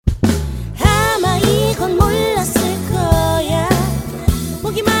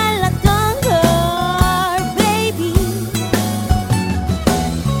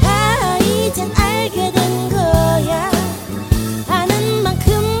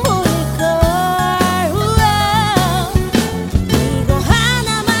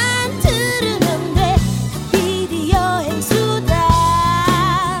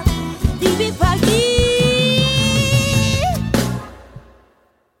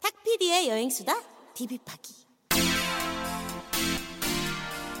PD의 여행수다 디비파기.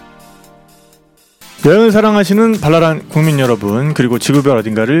 여행을 사랑하시는 발랄한 국민 여러분, 그리고 지구별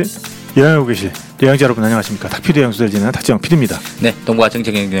어딘가를 여행하고 계실 여행자 여러분, 안녕하십니까. 닥피디 여행수다를 지는 닥지영 PD입니다. 네, 동부아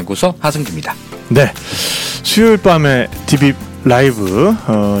정책연구소 하승기입니다. 네, 수요일 밤에 디비 라이브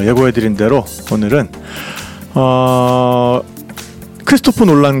예고해드린 대로 오늘은 크리스토퍼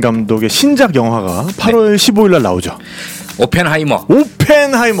놀란 감독의 신작 영화가 8월 15일 날 나오죠. 오펜하이머.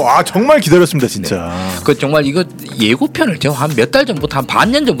 아, 정말 기다렸습니다, 진짜. 네. 그 정말 이거 예고편을 제가 한 몇 달 전부터, 한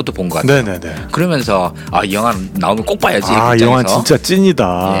반년 전부터 본 것 같아요. 네네네. 그러면서 이 영화 나오면 꼭 봐야지. 이 영화 진짜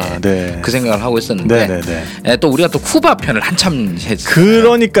찐이다. 네. 그 생각을 하고 있었는데, 네네네. 또 우리가 또 쿠바 편을 한참 했어요.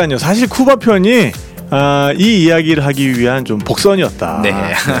 그러니까요. 사실 쿠바 편이 이 이야기를 하기 위한 좀 복선이었다. 네.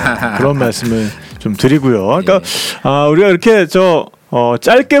 그런 말씀을 좀 드리고요. 그러니까 우리가 이렇게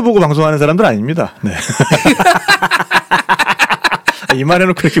짧게 보고 방송하는 사람들 아닙니다. 네. 이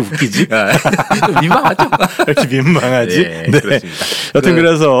말에는 그렇게 웃기지? 민망하죠? 이렇게 민망하지? 네, 그렇습니다. 여튼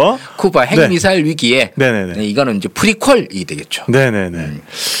그래서 쿠바 핵미사일 위기에 네네네. 이거는 이제 프리퀄이 되겠죠. 네네네.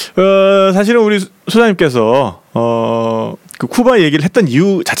 사실은 우리 소장님께서 그 쿠바 얘기를 했던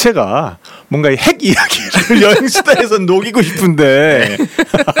이유 자체가 뭔가 이 핵 이야기를 여행수다에서 녹이고 싶은데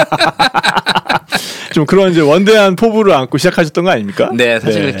좀 그런 이제 원대한 포부를 안고 시작하셨던 거 아닙니까? 네,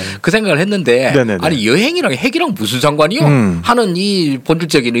 사실 그 생각을 했는데 네네네. 아니 여행이랑 핵이랑 무슨 상관이요? 하는 이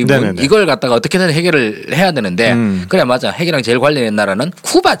본질적인 의문, 네네네. 이걸 갖다가 어떻게든 해결을 해야 되는데 그래 맞아, 핵이랑 제일 관련된 나라는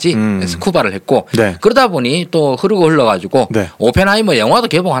쿠바지. 그래서 쿠바를 했고 네. 그러다 보니 또 흐르고 흘러가지고 네. 오펜하이머 영화도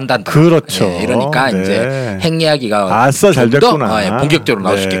개봉한단다. 그렇죠. 이러니까 네. 이제 핵 이야기가 아싸 잘 됐구나. 본격적으로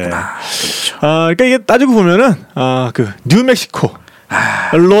나올 수 네. 있겠구나. 그렇죠. 그러니까 이게 따지고 보면은 그 뉴멕시코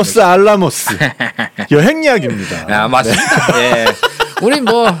로스 알라모스 여행 이야기입니다. 맞습니다. 예. 우리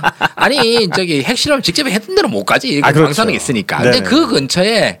저기 핵실험 직접 했던 데는 못 가지. 그렇죠. 방사능 있으니까. 네네. 근데 그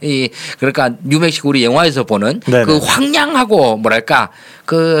근처에 그러니까 뉴멕시코 우리 영화에서 보는 네네. 그 황량하고 뭐랄까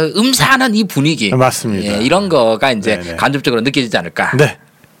그 음산한 이 분위기. 맞습니다. 예, 이런 거가 이제 네네. 간접적으로 느껴지지 않을까. 네.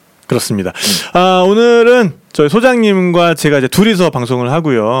 그렇습니다. 오늘은 저희 소장님과 제가 이제 둘이서 방송을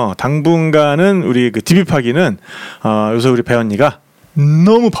하고요. 당분간은 우리 그 디비파기는 요새 우리 배언니가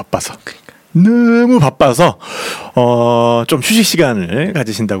너무 바빠서 좀 휴식 시간을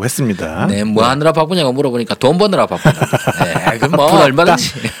가지신다고 했습니다. 네, 뭐 하느라 바쁘냐고 물어보니까 돈 버느라 바쁘다. 네, 그럼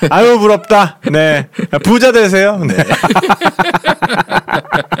얼마든지. 아유, 부럽다. 네, 부자 되세요. 네.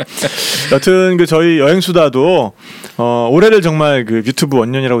 여튼 그 저희 여행수다도 올해를 정말 그 유튜브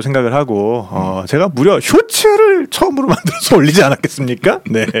원년이라고 생각을 하고 제가 무려 쇼츠를 처음으로 만들어서 올리지 않았겠습니까?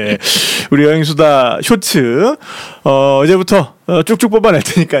 네, 우리 여행수다 쇼츠 이제부터 쭉쭉 뽑아낼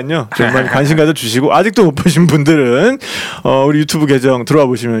테니까요. 정말 관심 가져주시고 아직도 못 보신 분들은 우리 유튜브 계정 들어와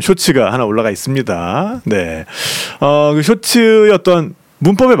보시면 쇼츠가 하나 올라가 있습니다. 네, 그 쇼츠의 어떤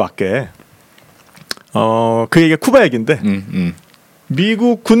문법에 맞게 그 얘기가 쿠바 얘기인데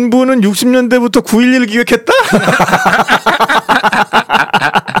미국 군부는 60년대부터 9.11을 기획했다?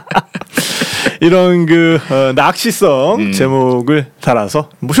 이런 그 낚시성 제목을 달아서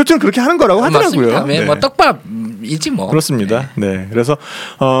뭐 쇼츠는 그렇게 하는 거라고 하더라고요. 네. 뭐 떡밥이지 뭐. 그렇습니다. 네, 그래서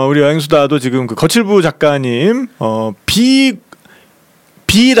우리 여행수다도 지금 그 거칠부 작가님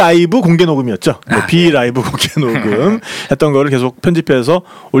비라이브 공개 녹음이었죠. 네, 비라이브 공개 녹음 했던 거를 계속 편집해서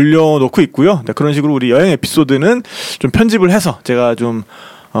올려놓고 있고요. 네, 그런 식으로 우리 여행 에피소드는 좀 편집을 해서 제가 좀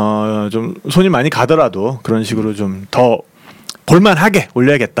손이 많이 가더라도 그런 식으로 좀 더 볼만하게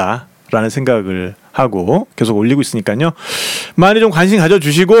올려야겠다라는 생각을 하고 계속 올리고 있으니까요. 많이 좀 관심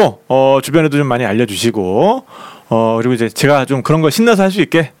가져주시고 주변에도 좀 많이 알려주시고 그리고 이제 제가 좀 그런 거 신나서 할 수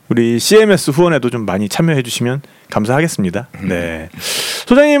있게 우리 CMS 후원에도 좀 많이 참여해 주시면 감사하겠습니다. 네.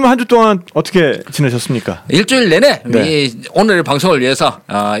 소장님은 한 주 동안 어떻게 지내셨습니까? 일주일 내내 네. 오늘 방송을 위해서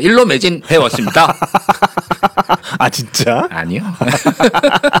일로 매진해 왔습니다. 아, 진짜? 아니요.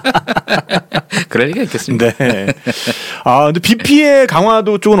 그럴 리가 있겠습니다. 네. 근데 비 피해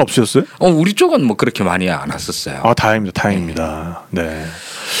강화도 쪽은 없으셨어요? 우리 쪽은 뭐 그렇게 많이 안 왔었어요. 다행입니다. 네.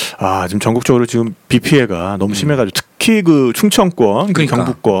 지금 전국적으로 지금 비 피해가 너무 심해가지고 특히 그 충청권, 그러니까.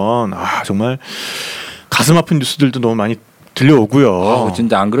 경북권, 정말 가슴 아픈 뉴스들도 너무 많이 들려오고요.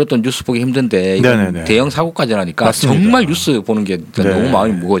 진짜 안 그랬던 뉴스 보기 힘든데 네네네. 대형 사고까지 나니까 맞습니다. 정말 뉴스 보는 게 너무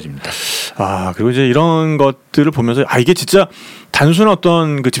마음이 무거워집니다. 그리고 이제 이런 것들을 보면서 이게 진짜 단순한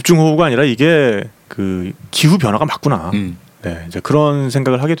어떤 그 집중호우가 아니라 이게 그 기후 변화가 맞구나. 네, 이제 그런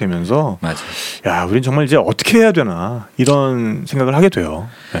생각을 하게 되면서 맞아요. 우린 정말 이제 어떻게 해야 되나 이런 생각을 하게 돼요.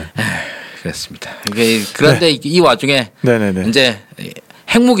 네. 그렇습니다. 그런데 이 와중에 네네네. 이제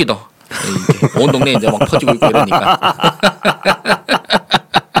핵무기도 온 동네 이제 막 터지고 있고 이러니까.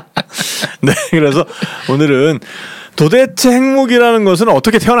 네, 그래서 오늘은 도대체 핵무기라는 것은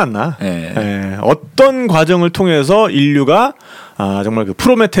어떻게 태어났나? 어떤 과정을 통해서 인류가 정말 그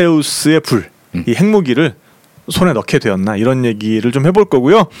프로메테우스의 불, 이 핵무기를 손에 넣게 되었나 이런 얘기를 좀 해볼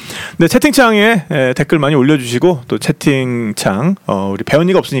거고요. 네, 채팅창에 댓글 많이 올려주시고 또 채팅창 우리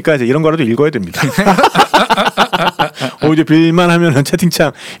배언니가 없으니까 이제 이런 거라도 읽어야 됩니다. 이제 빌만 하면은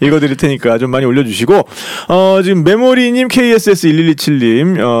채팅창 읽어드릴 테니까 좀 많이 올려주시고 지금 메모리님,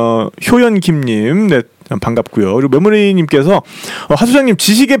 KSS1127님, 효연김님, 네. 반갑고요. 그리고 메모리님께서 하소장님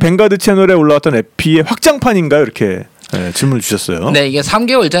지식의 벵가드 채널에 올라왔던 에피의 확장판인가요? 이렇게 질문을 주셨어요. 네, 이게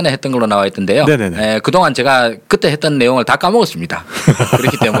 3개월 전에 했던 걸로 나와 있던데요. 그동안 제가 그때 했던 내용을 다 까먹었습니다.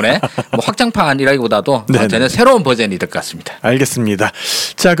 그렇기 때문에 뭐 확장판이라기보다도 전혀 새로운 버전이 될 것 같습니다. 알겠습니다.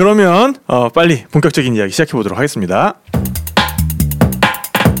 자, 그러면 빨리 본격적인 이야기 시작해 보도록 하겠습니다.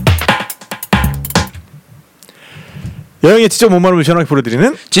 여행의 지적 못마름을 시원하게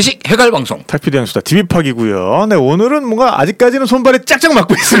보여드리는 지식 해갈 방송 탁피디 양수다 DB팍이고요. 네, 오늘은 뭔가 아직까지는 손발이 짝짝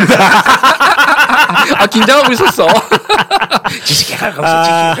맞고 있습니다. 긴장하고 있었어. 지식 해갈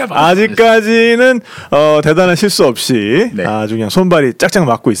방송. 아직까지는 대단한 실수 없이 아주 그냥 손발이 짝짝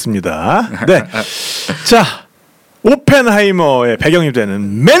맞고 있습니다. 네, 자, 오펜하이머의 배경이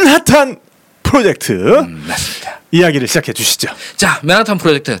되는 맨해튼 프로젝트 맞습니다. 이야기를 시작해 주시죠. 자, 맨해튼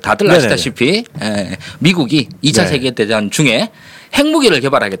프로젝트 다들 아시다시피 미국이 2차 세계대전 중에 핵무기를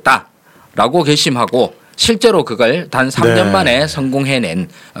개발하겠다라고 결심하고 실제로 그걸 단 3년 만에 성공해낸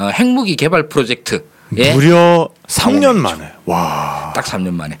핵무기 개발 프로젝트. 무려 3년 만에. 와. 딱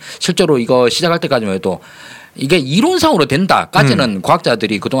 3년 만에. 실제로 이거 시작할 때까지만 해도 이게 이론상으로 된다까지는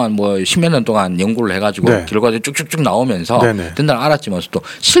과학자들이 그동안 뭐 10몇 년 동안 연구를 해가지고 결과들이 쭉쭉쭉 나오면서 된다는 알았지만서도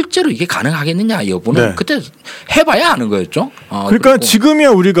실제로 이게 가능하겠느냐 여부는 그때 해봐야 아는 거였죠. 그러니까 지금이야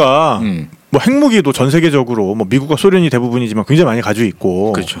우리가 뭐 핵무기도 전 세계적으로 뭐 미국과 소련이 대부분이지만 굉장히 많이 가지고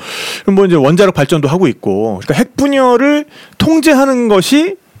있고, 그렇죠. 뭐 이제 원자력 발전도 하고 있고, 그러니까 핵 분열을 통제하는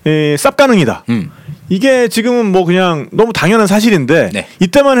것이 쌉 가능이다. 이게 지금은 뭐 그냥 너무 당연한 사실인데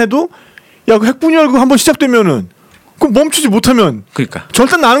이때만 해도 야, 그 핵분열 그거 한번 시작되면은 그럼 멈추지 못하면 그러니까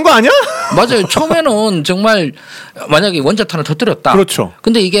절단 나는 거 아니야? 맞아요. 처음에는 정말 만약에 원자탄을 터뜨렸다. 그렇죠.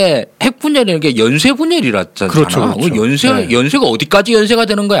 근데 이게 핵분열이라는 게 연쇄분열이라잖아요. 그렇죠. 연쇄가 어디까지 연쇄가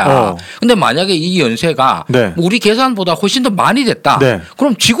되는 거야. 근데 만약에 이 연쇄가 우리 계산보다 훨씬 더 많이 됐다.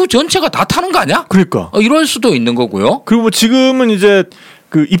 그럼 지구 전체가 다 타는 거 아니야? 그러니까 이럴 수도 있는 거고요. 그리고 뭐 지금은 이제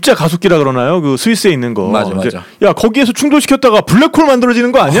그 입자 가속기라 그러나요? 그 스위스에 있는 거. 맞아. 야, 거기에서 충돌시켰다가 블랙홀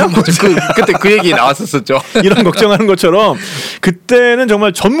만들어지는 거 아니야? 그때 그 얘기 나왔었죠. 이런 걱정하는 것처럼 그때는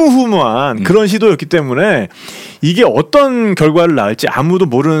정말 전무후무한 그런 시도였기 때문에 이게 어떤 결과를 낳을지 아무도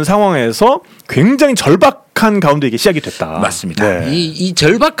모르는 상황에서 굉장히 절박한 가운데 이게 시작이 됐다. 맞습니다. 이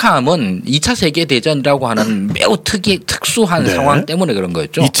절박함은 2차 세계대전이라고 하는 매우 특수한 상황 때문에 그런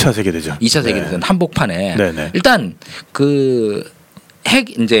거였죠. 2차 세계대전. 2차 세계대전 한복판에 일단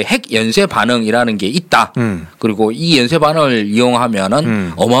핵 연쇄 반응이라는 게 있다. 그리고 이 연쇄 반응을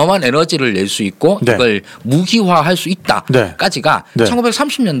이용하면은 어마어마한 에너지를 낼 수 있고 이걸 무기화할 수 있다까지가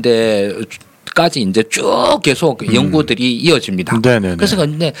 1930년대 까지 이제 쭉 계속 연구들이 이어집니다. 그래서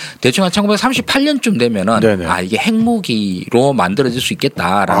근데 대충 한 1938년쯤 되면은 이게 핵무기로 만들어질 수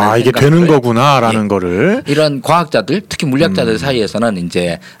있겠다라는 이게 되는 거구나라는 거를 이런 과학자들 특히 물리학자들 사이에서는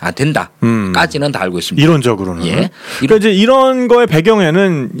이제 된다까지는 다 알고 있습니다. 이론적으로는. 그러니까 이제 이런 거의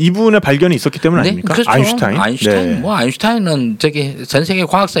배경에는 이분의 발견이 있었기 때문 아닙니까? 그렇죠. 아인슈타인. 뭐 아인슈타인은 저기 전 세계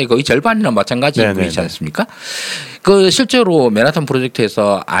과학사의 거의 절반이나 마찬가지인 분이지 않습니까? 그 실제로 맨해튼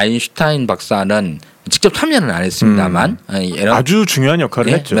프로젝트에서 아인슈타인 박사는 직접 참여는 안 했습니다만 아주 중요한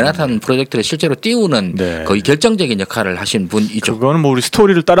역할을 했죠. 맨해튼 프로젝트를 실제로 띄우는 거의 결정적인 역할을 하신 분이죠. 그거는 뭐 우리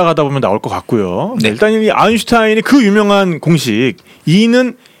스토리를 따라가다 보면 나올 것 같고요. 일단 이 아인슈타인이 그 유명한 공식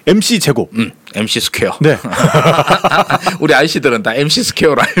E는 MC 제곱. MC 스퀘어. 우리 아이씨들은 다 MC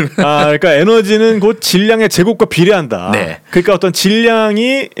스퀘어라. 그러니까 에너지는 곧 질량의 제곱과 비례한다. 그러니까 어떤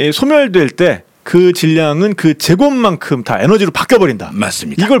질량이 소멸될 때 그 질량은 그 제곱만큼 다 에너지로 바뀌어버린다.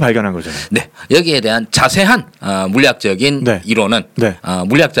 맞습니다. 이걸 발견한 거잖아요. 여기에 대한 자세한 물리학적인 이론은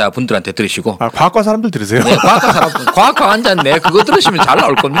물리학자 분들한테 들으시고 과학과 사람들 들으세요. 과학과 앉았네. 그거 들으시면 잘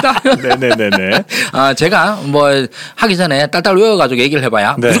나올 겁니다. 제가 뭐 하기 전에 딸딸 외워가지고 얘기를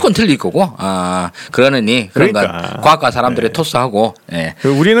해봐야 무조건 틀릴 거고 그러느니 그런 건 과학과 사람들의 토스하고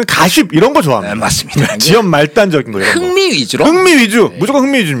우리는 가십 이런 거 좋아합니다. 맞습니다. 지연 말단적인 거 이런 흥미 위주로. 흥미 위주. 무조건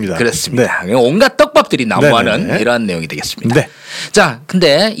흥미 위주입니다. 그렇습니다. 온갖 떡밥들이 난무하는 네네네. 이런 내용이 되겠습니다. 네. 자,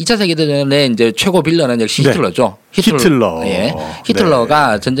 근데 2차 세계대전의 이제 최고 빌런은 역시 네. 히틀러죠. 히틀러. 예.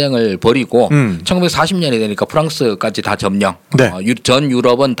 히틀러가 네. 전쟁을 벌이고 1940년이 되니까 프랑스까지 다 점령. 네. 전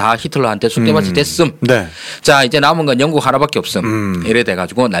유럽은 다 히틀러한테 쑥대밭이 됐음. 네. 자, 이제 남은 건 영국 하나밖에 없음. 이래 돼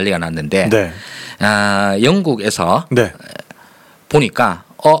가지고 난리가 났는데 네. 영국에서 네. 보니까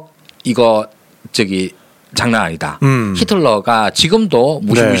이거 저기 장난 아니다. 히틀러가 지금도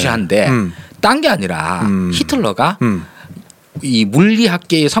무시무시한데 딴 게 아니라 히틀러가 이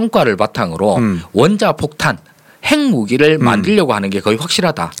물리학계의 성과를 바탕으로 원자 폭탄 핵무기를 만들려고 하는 게 거의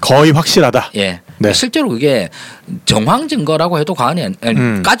확실하다. 거의 확실하다. 예. 네. 실제로 그게 정황 증거라고 해도 과언이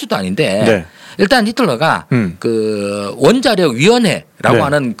까지도 아닌데 네. 일단 히틀러가 그 원자력 위원회라고 네.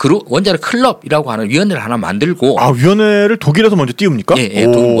 하는 원자력 클럽이라고 하는 위원회를 하나 만들고 위원회를 독일에서 먼저 띄웁니까? 예,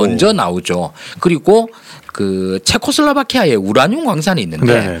 먼저 나오죠. 그리고 그 체코슬로바키아에 우라늄 광산이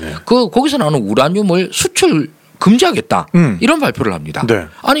있는데 네네네. 거기서 나오는 우라늄을 수출 금지하겠다 이런 발표를 합니다. 네.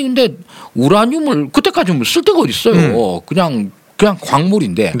 아니 근데 우라늄을 그때까지 쓸 데가 어디 있어요? 그냥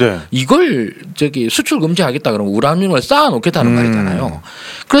광물인데 네. 이걸 저기 수출 금지하겠다 그러면 우라늄을 쌓아놓겠다는 말이잖아요.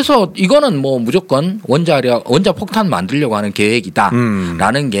 그래서 이거는 뭐 무조건 원자 폭탄 만들려고 하는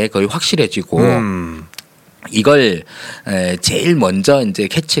계획이다라는 게 거의 확실해지고. 이걸 제일 먼저 이제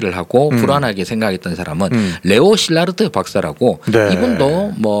캐치를 하고 불안하게 생각했던 사람은 레오 실라르트 박사라고 네.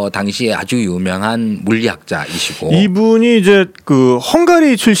 이분도 뭐 당시에 아주 유명한 물리학자이시고 이분이 이제 그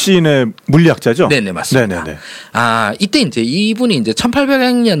헝가리 출신의 물리학자죠? 네네 맞습니다. 네네네. 이때 이제 이분이 이제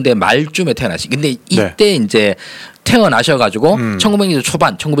 1800년대 말쯤에 태어나시. 근데 이때 네. 이제 태어나셔가지고 1900년대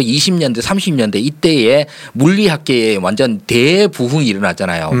초반, 1920년대, 30년대 이때에 물리학계에 완전 대부흥이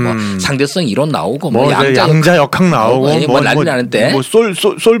일어났잖아요. 뭐 상대성 이론 나오고 뭐 양자 역학 나오고 뭐 난리 나는데 뭐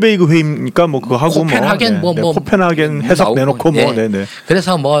솔베이그 회의니까 뭐 그거 하고 코펜하겐 뭐 코펜하겐 해석 나오고, 내놓고 뭐 네. 네네.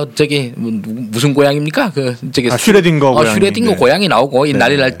 그래서 뭐 저기 무슨 고양입니까? 그 저기 슈레딩거 고양이. 슈레딩거 네. 고양이 나오고 이 네.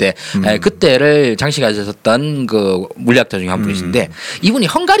 난리 날 때 그때를 장식하셨던 그 물리학자 중에 한 분이신데 이분이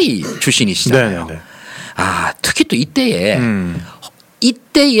헝가리 출신이시잖아요. 네네네. 특히 또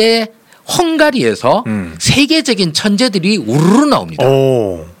이때에 헝가리에서 세계적인 천재들이 우르르 나옵니다.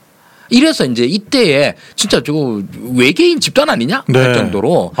 오. 이래서 이제 이때에 진짜 저거 외계인 집단 아니냐 네. 할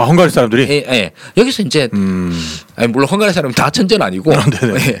정도로 헝가리 사람들이 여기서 이제 물론 헝가리 사람은 다 천재는 아니고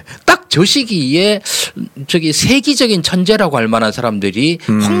딱 저 시기에 저기 세계적인 천재라고 할 만한 사람들이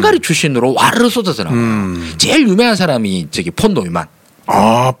헝가리 출신으로 와르르 쏟아져 나와요. 제일 유명한 사람이 저기 폰 노이만.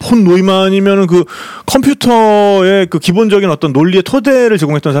 폰 노이만이면은 그 컴퓨터의 그 기본적인 어떤 논리의 토대를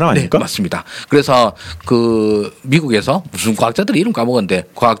제공했던 사람 아닙니까? 네, 맞습니다. 그래서 그 미국에서 무슨 과학자들 이름 까먹었는데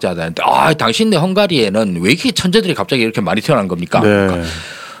과학자들한테 당신네 헝가리에는 왜 이렇게 천재들이 갑자기 이렇게 많이 태어난 겁니까? 네. 그러니까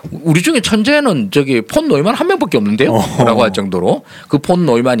우리 중에 천재는 저기 폰 노이만 한 명밖에 없는데요? 라고 할 정도로 그 폰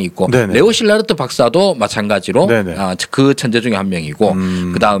노이만이 있고 네네. 레오 실라르트 박사도 마찬가지로 네네. 그 천재 중에 한 명이고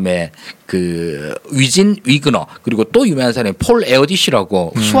그다음에 그 위진 위그너 그리고 또 유명한 사람이 폴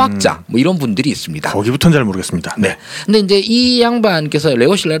에어디시라고 수학자 뭐 이런 분들이 있습니다. 거기부터는 잘 모르겠습니다. 네. 근데 이제 이 양반께서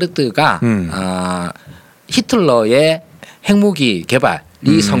레오 실라르트가 히틀러의 핵무기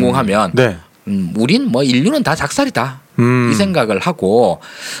개발이 성공하면 네. 우린 뭐 인류는 다 작살이다. 이 생각을 하고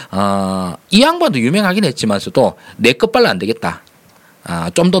이 양반도 유명하긴 했지만서도 내 끝발로 안 되겠다.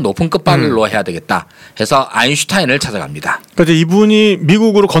 좀 더 높은 끝발로 해야 되겠다. 해서 아인슈타인을 찾아갑니다. 그러니까 이분이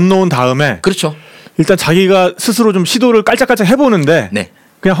미국으로 건너온 다음에 그렇죠. 일단 자기가 스스로 좀 시도를 깔짝깔짝 해보는데 네.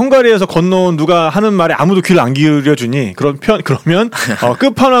 그냥 헝가리에서 건너온 누가 하는 말에 아무도 귀를 안 기울여주니 그러면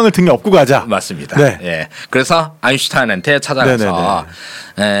끝판왕을 등에 업고 가자. 맞습니다. 네. 예. 그래서 아인슈타인한테 찾아가서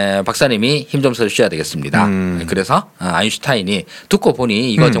박사님이 힘 좀 써주셔야 되겠습니다. 그래서 아인슈타인이 듣고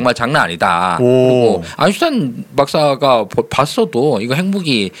보니 이거 정말 장난 아니다. 그리고 아인슈타인 박사가 봤어도 이거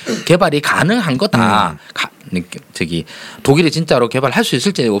핵무기 개발이 가능한 거다. 저기 독일이 진짜로 개발할 수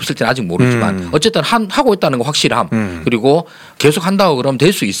있을지 없을지는 아직 모르지만 어쨌든 하고 있다는 거 확실함. 그리고 계속 한다고 그러면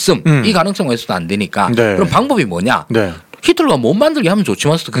될 수 있음. 이 가능성만 있어도 안 되니까. 네. 그럼 방법이 뭐냐? 네. 히틀러가 못 만들게 하면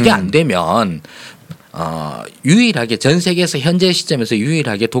좋지만서도 그게 안 되면 유일하게 전 세계에서 현재 시점에서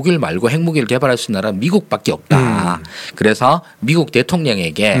유일하게 독일 말고 핵무기를 개발할 수 있는 나라는 미국밖에 없다. 그래서 미국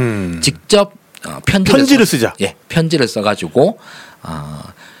대통령에게 직접 편지를 쓰자. 예, 편지를 써가지고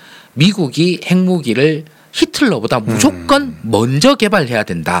미국이 핵무기를 히틀러보다 무조건 먼저 개발해야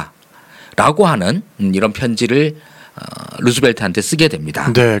된다라고 하는 이런 편지를 루즈벨트한테 쓰게 됩니다.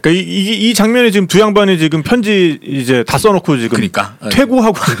 네, 그러니까 이 장면에 지금 두 양반이 지금 편지 이제 다 써놓고 지금 그러니까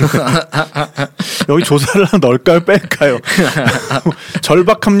퇴고하고 여기 조사를 하나 넣을까요, 뺄까요?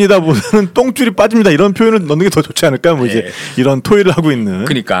 절박합니다보다는 똥줄이 빠집니다 이런 표현을 넣는 게 더 좋지 않을까? 뭐 이제 이런 토의를 하고 있는.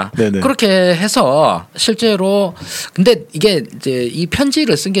 그러니까 네네. 그렇게 해서 실제로 근데 이게 이제 이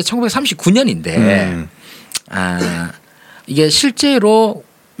편지를 쓴 게 1939년인데 이게 실제로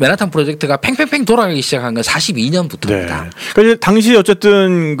맨해튼 프로젝트가 팽팽팽 돌아가기 시작한 건 42년부터입니다. 네. 그러니까 당시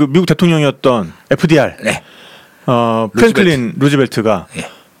어쨌든 그 미국 대통령이었던 FDR, 네. 프랭클린 루즈벨트가 네.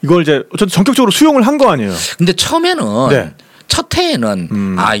 이걸 이제 어쨌든 전격적으로 수용을 한 거 아니에요. 근데 처음에는 네. 첫 해에는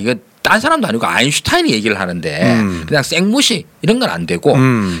이거 딴 사람도 아니고 아인슈타인이 얘기를 하는데 그냥 생무시 이런 건 안 되고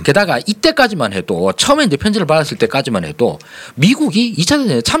게다가 이때까지만 해도 처음에 이제 편지를 받았을 때까지만 해도 미국이 2차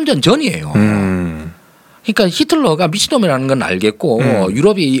대전 참전 전이에요. 그러니까 히틀러가 미친놈이라는 건 알겠고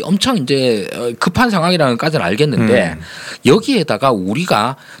유럽이 엄청 이제 급한 상황이라는 것까지는 알겠는데 여기에다가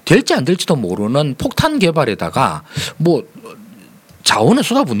우리가 될지 안 될지도 모르는 폭탄 개발에다가 뭐 자원을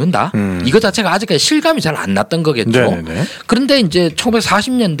쏟아붓는다. 이거 자체가 아직까지 실감이 잘 안 났던 거겠죠. 네네네. 그런데 이제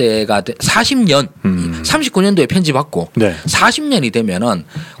 1940년대가 39년도에 편지 받고 네. 40년이 되면은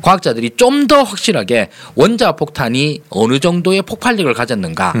과학자들이 좀 더 확실하게 원자 폭탄이 어느 정도의 폭발력을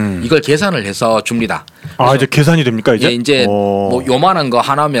가졌는가 이걸 계산을 해서 줍니다. 이제 계산이 됩니까 이제? 예, 이제 뭐 요만한 거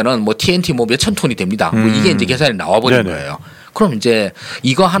하나면은 뭐 TNT 뭐 몇천 톤이 됩니다. 뭐 이게 이제 계산이 나와버린 거예요. 그럼 이제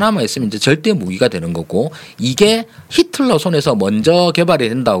이거 하나만 있으면 이제 절대 무기가 되는 거고 이게 히틀러 손에서 먼저 개발이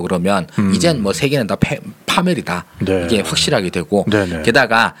된다고 그러면 이젠 뭐 세계는 다 파멸이다. 네. 이게 확실하게 되고 네네.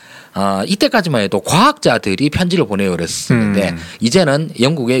 게다가 이때까지만 해도 과학자들이 편지를 보내요 그랬었는데 이제는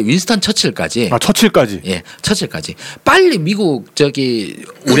영국의 윈스턴 처칠까지 처칠까지 예, 처칠까지 빨리 미국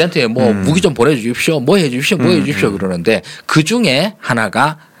우리한테 뭐 무기 좀 보내주십시오, 뭐 해주십시오, 뭐 해주십시오 그러는데 그 중에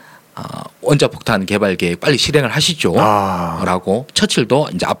하나가 원자폭탄 개발 계획 빨리 실행을 하시죠라고 처칠도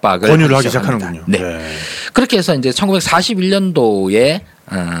이제 압박을 권유를 하기 시작하는군요. 네. 그렇게 해서 이제 1941년도에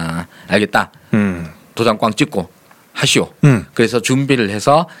알겠다. 도장 꽝 찍고 하시오. 그래서 준비를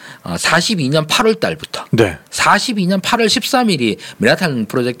해서 42년 8월 달부터 42년 8월 13일이 맨해튼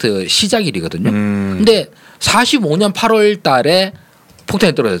프로젝트 시작일이거든요. 근데 45년 8월 달에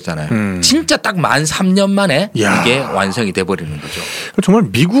폭탄이 떨어졌잖아요. 진짜 딱 만 3년 만에 이게 완성이 돼버리는 거죠. 정말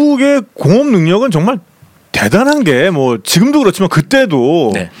미국의 공업 능력은 정말 대단한 게 뭐 지금도 그렇지만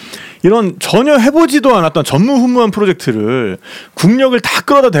그때도 이런 전혀 해보지도 않았던 전무후무한 프로젝트를 국력을 다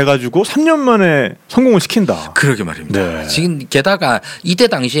끌어다 대가지고 3년 만에 성공을 시킨다. 그러게 말입니다. 네. 지금 게다가 이때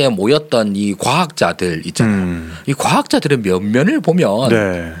당시에 모였던 이 과학자들 있잖아요. 이 과학자들의 면면을 보면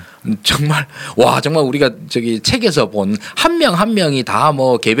정말 정말 우리가 저기 책에서 본 한 명 한 명이 다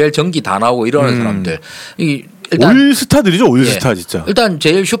뭐 개별 전기 다 나오고 이러는 사람들 일단 올스타들이죠. 올스타 진짜. 일단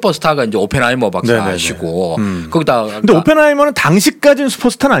제일 슈퍼스타가 이제 오펜하이머 박사시고 거기다 근데 오펜하이머는 당시까지는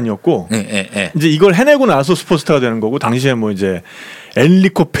슈퍼스타는 아니었고 이제 이걸 해내고 나서 슈퍼스타가 되는 거고 당시에 뭐 이제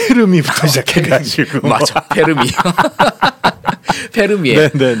엔리코 페르미부터 시작해가지고 맞아 페르미 페르미에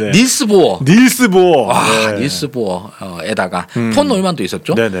닐스 보어 닐스 보어에다가 폰 노이만도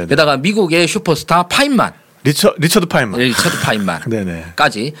있었죠. 게다가 미국의 슈퍼스타 파인만 리처드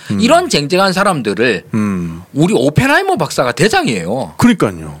파인만까지 이런 쟁쟁한 사람들을 우리 오펜하이머 박사가 대장이에요.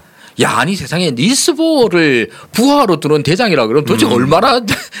 그러니까요. 야, 아니 세상에 닐스 보어를 부하로 두는 대장이라 그러면 도대체 얼마나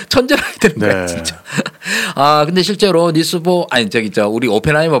천재를 해야 되는 거야 진짜. 근데 실제로 닐스 보어 우리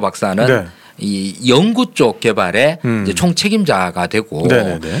오펜하이머 박사는 이 연구 쪽 개발에 이제 총 책임자가 되고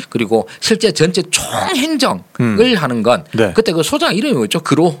그리고 실제 전체 총 행정을 하는 건 그때 그 소장 이름이 뭐였죠?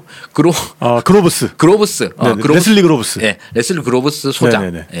 그로브스. 레슬리 그로브스. 네, 레슬리 그로브스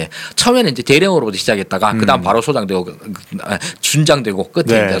소장. 처음에는 이제 대령으로부터 시작했다가 그다음 바로 소장되고 준장되고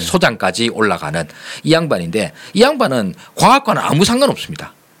끝에 이제 소장까지 올라가는 이 양반인데 이 양반은 과학과는 아무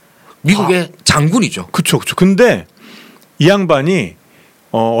상관없습니다. 미국의 장군이죠. 그렇죠. 근데 이 양반이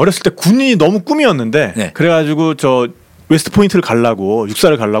어렸을 때 군인이 너무 꿈이었는데 그래가지고 저 웨스트 포인트를 가려고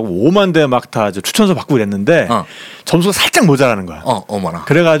육사를 가려고 5만 대 막 다 추천서 받고 그랬는데 점수가 살짝 모자라는 거야. 어머나.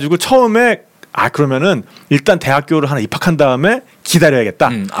 그래가지고 처음에 그러면은 일단 대학교를 하나 입학한 다음에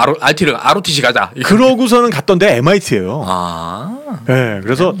기다려야겠다. ROTC 가자. 그러고서는 갔던데 MIT예요. 네,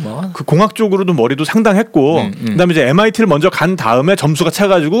 그래서 그 공학 쪽으로도 머리도 상당했고 그다음에 이제 MIT를 먼저 간 다음에 점수가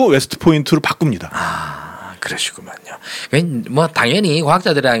차가지고 웨스트 포인트로 바꿉니다. 그러시구만요. 뭐 당연히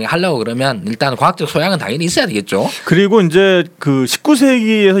과학자들이랑 하려고 그러면 일단 과학적 소양은 당연히 있어야 되겠죠. 그리고 이제 그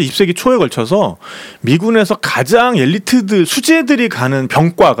 19세기에서 20세기 초에 걸쳐서 미군에서 가장 엘리트들 수재들이 가는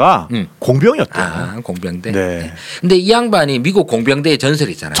병과가 공병이었대요. 아, 공병대. 네. 근데 이 양반이 미국 공병대의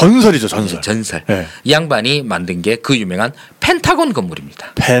전설이잖아요. 전설이죠, 전설. 네, 전설. 네. 이 양반이 만든 게 그 유명한 펜타곤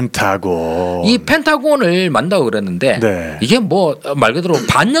건물입니다. 펜타곤. 이 펜타곤을 만다고 그랬는데 네. 이게 뭐 말 그대로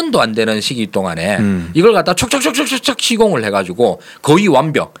반년도 안 되는 시기 동안에 이걸 갖다 촉촉촉촉촉 시공을 해가지고 거의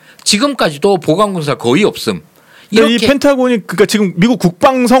완벽. 지금까지도 보강공사 거의 없음. 이 펜타곤이 그러니까 지금 미국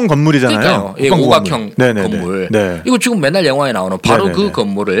국방성 건물이잖아요. 예, 오각형 건물. 네. 이거 지금 맨날 영화에 나오는 바로 네네네. 그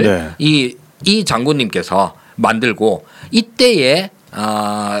건물을 네. 이 장군님께서 만들고 이때의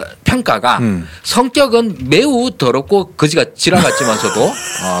평가가 성격은 매우 더럽고 거지가 지나갔지만서도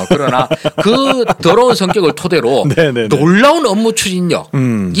그러나 그 더러운 성격을 토대로 네네네. 놀라운 업무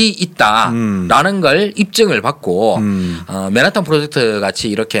추진력이 있다라는 걸 입증을 받고 맨해튼 프로젝트 같이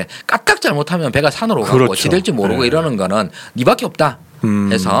이렇게 까딱 잘못하면 배가 산으로 가고 그렇죠. 지될지 모르고 네. 이러는 거는 니밖에 없다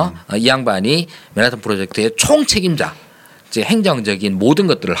해서 이 양반이 맨해튼 프로젝트의 총책임자 이제 행정적인 모든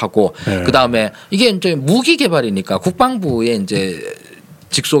것들을 하고 네. 그 다음에 이게 이제 무기 개발이니까 국방부의 이제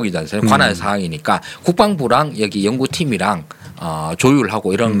직속이지 않습니까? 관할 사항이니까 국방부랑 여기 연구팀이랑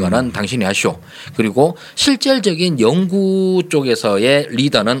조율하고 이런 거는 당신이 하시오. 그리고 실질적인 연구 쪽에서의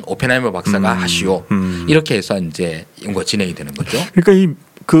리더는 오펜하이머 박사가 하시오. 이렇게 해서 이제 연구가 진행이 되는 거죠. 그러니까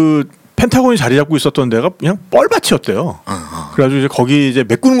그 펜타곤이 자리 잡고 있었던 데가 그냥 뻘밭이었대요. 그래가지고 이제 거기 이제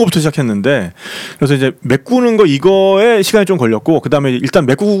메꾸는 것부터 시작했는데 그래서 이제 메꾸는 거 이거에 시간이 좀 걸렸고 그 다음에 일단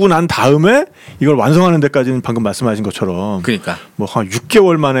메꾸고 난 다음에 이걸 완성하는 데까지는 방금 말씀하신 것처럼 그러니까 뭐 한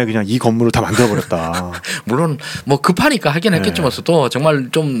 6개월 만에 그냥 이 건물을 다 만들어버렸다. 물론 뭐 급하니까 하긴 했겠지만서도 정말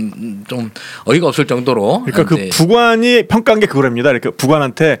좀 어이가 없을 정도로. 그러니까 그 부관이 평가한 게 그거랍니다. 이렇게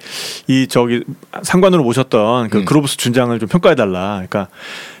부관한테 이 저기 상관으로 모셨던 그 그로브스 준장을 좀 평가해달라. 그러니까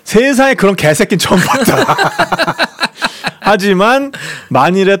세상에 그런 개새끼는 처음 봤다. 하지만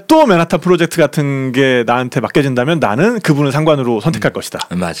만일에 또 맨하탄 프로젝트 같은 게 나한테 맡겨진다면 나는 그분을 상관으로 선택할 것이다.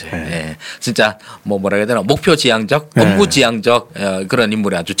 맞아요. 네. 예. 진짜 뭐라 해야 되나 목표 지향적, 업무 지향적 그런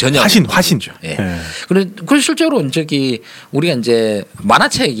인물이 아주 전혀 화신죠. 예. 네. 그리고 실제로 저기 우리가 이제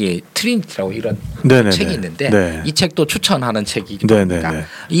만화책이 트리니티라고 이런 네네네. 책이 있는데 네. 이 책도 추천하는 책이기도 합니다. 네네네.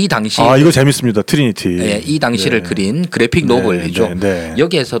 이 당시 이거 재밌습니다. 트리니티. 예, 이 당시를 네. 그린 그래픽 노블이죠. 네.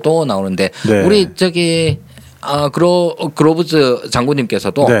 여기에서도 나오는데 네. 우리 저기 그로브즈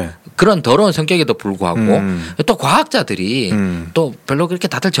장군님께서도 네. 그런 더러운 성격에도 불구하고 또 과학자들이 또 별로 그렇게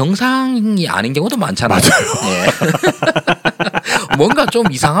다들 정상이 아닌 경우도 많잖아요. 예. 뭔가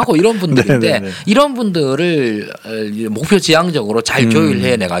좀 이상하고 이런 분들인데 네네네. 이런 분들을 목표 지향적으로 잘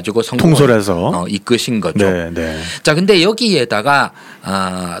조율해내 가지고 통솔해서 이끄신 거죠. 네. 자, 근데 여기에다가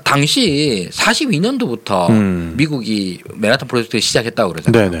당시 42년도부터 미국이 맨해튼 프로젝트를 시작했다고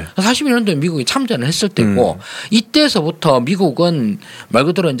그러잖아요. 네네. 42년도에 미국이 참전을 했을 때고 이때서부터 미국은 말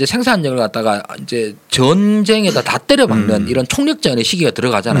그대로 이제 생산력을 갖다가 이제 전쟁에다 다 때려박는 이런 총력전의 시기가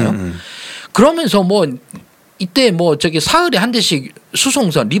들어가잖아요. 그러면서 뭐 이때 뭐 저기 사흘에 한 대씩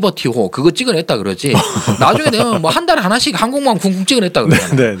수송선 리버티호 그거 찍어냈다 그러지. 나중에 되면 뭐 한 달에 하나씩 항공모함 쿵쿵 찍어냈다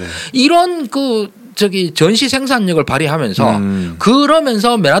그러잖아요. 네. 이런 그 저기 전시 생산력을 발휘하면서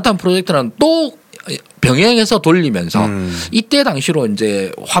그러면서 맨해튼 프로젝트는 또 병행해서 돌리면서 이때 당시로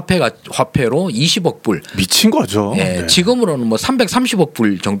이제 화폐로 20억 불 미친 거죠. 예, 네. 지금으로는 뭐 330억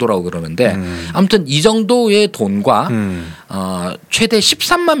불 정도라고 그러는데 아무튼 이 정도의 돈과 최대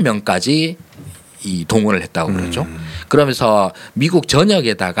 13만 명까지 이 동원을 했다고 그러죠. 그러면서 미국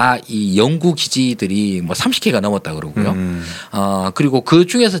전역에다가 이 연구 기지들이 뭐 30개가 넘었다 그러고요. 그리고 그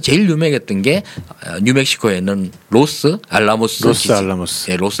중에서 제일 유명했던 게 뉴멕시코에 있는 로스 알라모스 기지.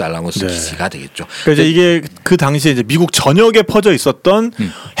 예, 로스 알라모스 네. 기지가 되겠죠. 그러니까 이제 이게 그 당시에 이제 미국 전역에 퍼져 있었던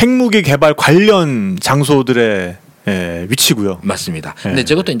핵무기 개발 관련 장소들의 위치고요. 맞습니다. 근데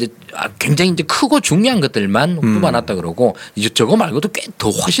저것도 이제 굉장히 이제 크고 중요한 것들만 뽑아놨다 그러고 이제 저거 말고도 꽤 더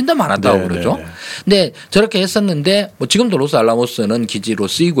훨씬 더 많았다고 그러죠. 근데 저렇게 했었는데 뭐 지금도 로스 알라모스는 기지로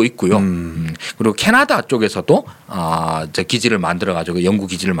쓰이고 있고요. 그리고 캐나다 쪽에서도 저 기지를 만들어 가지고 연구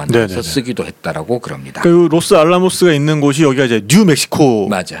기지를 만들어서 쓰기도 했다라고 그럽니다. 그 로스 알라모스가 있는 곳이 여기가 이제 뉴멕시코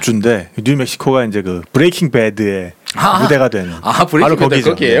맞아. 주인데 뉴멕시코가 이제 그 브레이킹 배드의 무대가 되는 브레이킹 배드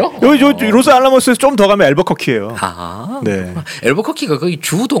거기예요? 여기 로스 알라모스에서 좀 더 가면 엘버커키예요. 네. 엘버커키가 거기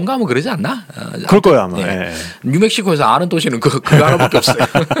주 동가 뭐 그러지 않나? 그럴 거예요 아마. 네. 뉴멕시코에서 아는 도시는 그 하나밖에 없어요.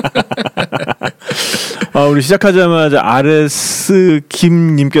 우리 시작하자마자 RS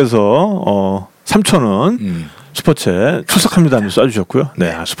김님께서 3,000원 슈퍼챗 출석합니다 하면서 쏴주셨고요.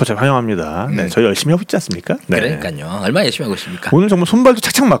 네, 슈퍼챗 환영합니다. 네, 저희 열심히 하고 있지 않습니까? 네. 그러니까요. 얼마나 열심히 하고 있습니까? 오늘 정말 손발도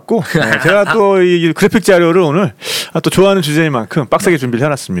착착 맞고 제가 또 이 그래픽 자료를 오늘 또 좋아하는 주제인 만큼 빡세게 준비를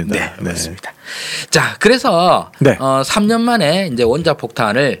해놨습니다. 네, 그렇습니다. 자, 그래서 3년 만에 이제 원자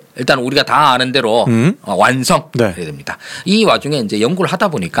폭탄을 일단 우리가 다 아는 대로 완성해야 됩니다. 이 와중에 이제 연구를 하다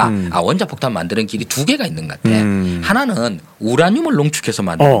보니까 원자 폭탄 만드는 길이 두 개가 있는 것 같아. 하나는 우라늄을 농축해서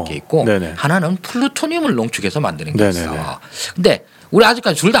만드는 게 있고 하나는 플루토늄을 농축해서 만드는 게 있어. 근데 우리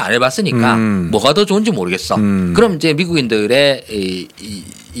아직까지 둘 다 안 해봤으니까 뭐가 더 좋은지 모르겠어. 그럼 이제 미국인들의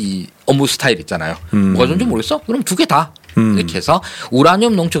이 업무 스타일 있잖아요. 뭐가 좋은지 모르겠어? 그럼 두 개 다. 이렇게 해서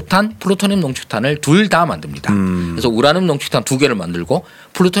우라늄 농축탄, 플루토늄 농축탄을 둘 다 만듭니다. 그래서 우라늄 농축탄 두 개를 만들고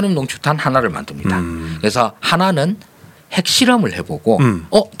플루토늄 농축탄 하나를 만듭니다. 그래서 하나는 핵실험을 해보고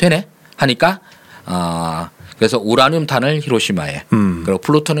되네 하니까 그래서 우라늄 탄을 히로시마에 그리고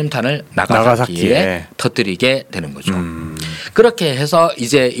플루토늄 탄을 나가사키에 터뜨리게 되는 거죠. 그렇게 해서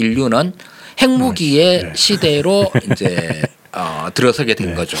이제 인류는 핵무기의 시대로 이제 들어서게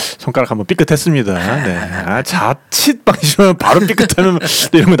된 거죠. 손가락 한번 삐끗했습니다. 네. 자칫 방심하면 바로 삐끗하면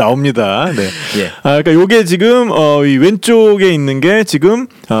이런 거 나옵니다. 네. 그러니까 요게 지금 이 왼쪽에 있는 게 지금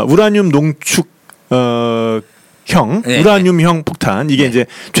우라늄 농축 우라늄형 폭탄 이게 이제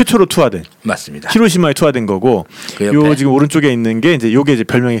최초로 투하된 맞습니다. 히로시마에 투하된 거고 요 지금 오른쪽에 있는 게 이제 요게 이제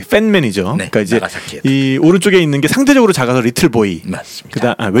별명이 팬맨이죠. 그러니까 이제 이 오른쪽에 있는 게 상대적으로 작아서 리틀보이.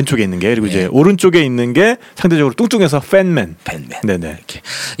 맞습니다. 그다음 왼쪽에 있는 게 그리고 이제 오른쪽에 있는 게 상대적으로 뚱뚱해서 팬맨. 네네. 이렇게.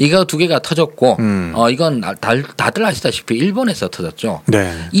 이거 두 개가 터졌고 이건 다들 아시다시피 일본에서 터졌죠.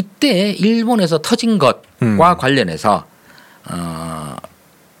 네. 이때 일본에서 터진 것과 관련해서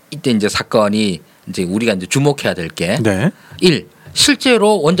이때 이제 사건이 이제 우리가 이제 주목해야 될 게 1.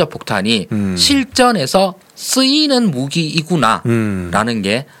 실제로 원자 폭탄이 실전에서 쓰이는 무기이구나라는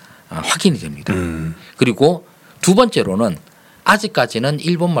게 확인이 됩니다. 그리고 두 번째로는 아직까지는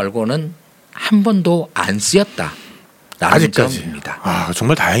일본 말고는 한 번도 안 쓰였다라는 점입니다.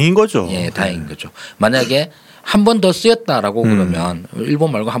 정말 다행인 거죠. 예, 다행인 거죠. 만약에 한 번 더 쓰였다라고 그러면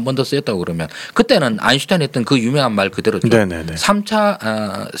일본 말고 한 번 더 쓰였다고 그러면 그때는 아인슈타인이 했던 그 유명한 말 그대로죠.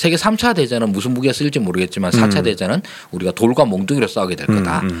 3차 세계 3차 대전은 무슨 무기가 쓰일지 모르겠지만 4차 대전은 우리가 돌과 몽둥이로 싸우게 될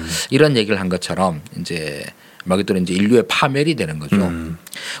거다. 이런 얘기를 한 것처럼 이제 말 그대로 이제 인류의 파멸이 되는 거죠.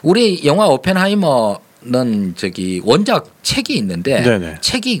 우리 영화 오펜하이머는 저기 원작 책이 있는데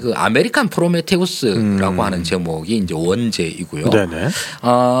책이 그 아메리칸 프로메테우스라고 하는 제목이 이제 원제이고요.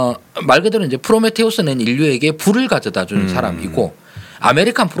 말 그대로 이제 프로메테우스는 인류에게 불을 가져다 준 사람이고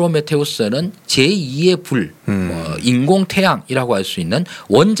아메리칸 프로메테우스는 제2의 불, 인공 태양이라고 할 수 있는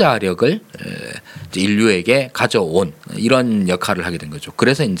원자력을 인류에게 가져온 이런 역할을 하게 된 거죠.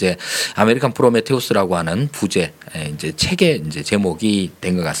 그래서 이제 아메리칸 프로메테우스라고 하는 부제 이제 책의 이제 제목이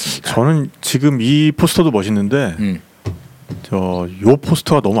된 것 같습니다. 저는 지금 이 포스터도 멋있는데 요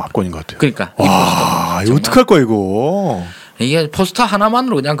포스터가 너무 압권인 것 같아요. 그러니까 와, 이거 어떡할 거야 이거. 이게 포스터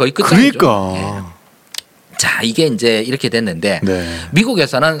하나만으로 그냥 거의 끝장이죠. 그러니까. 자, 이게 이제 이렇게 됐는데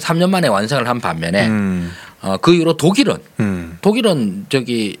미국에서는 3년 만에 완성을 한 반면에 그 이후로 독일은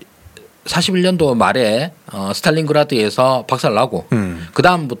저기 41년도 말에 스탈린그라드에서 박살나고 그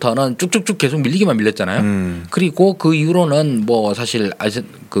다음부터는 쭉쭉쭉 계속 밀리기만 밀렸잖아요. 그리고 그 이후로는 뭐 사실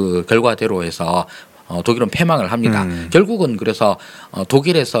그 결과대로 해서 독일은 패망을 합니다. 결국은 그래서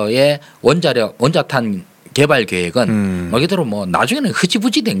독일에서의 원자탄 개발 계획은 말 그대로 뭐 나중에는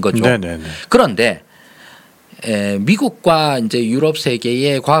흐지부지 된 거죠. 그런데 미국과 이제 유럽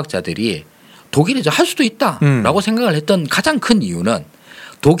세계의 과학자들이 독일이 할 수도 있다라고 생각을 했던 가장 큰 이유는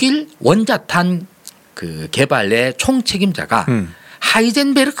독일 원자탄 그 개발의 총 책임자가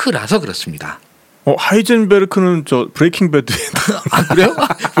하이젠베르크라서 그렇습니다. 하이젠베르크는 저 브레이킹 배드에 아 그래요?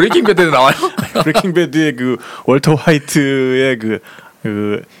 브레이킹 배드에 나와요? 브레이킹 배드의 그 월터 화이트의 그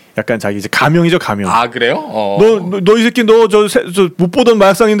약간 자기 이제 가명이죠, 가명. 아 그래요? 너 이 새끼 너 저 못 보던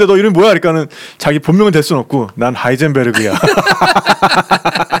마약상인데 너 이름이 뭐야? 그러니까는 자기 본명은 될 수는 없고 난 하이젠베르그야.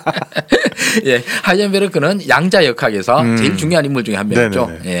 예, 하이젠베르크는 양자역학에서 제일 중요한 인물 중에 한 명이죠.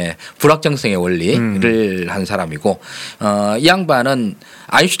 예, 불확정성의 원리를 한 사람이고 이 양반은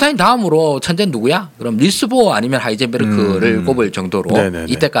아인슈타인 다음으로 천재 누구야? 그럼 닐스 보어 아니면 하이젠베르크를 꼽을 정도로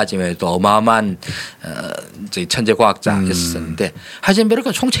이때까지만 해도 어마어마한 천재 과학자였었는데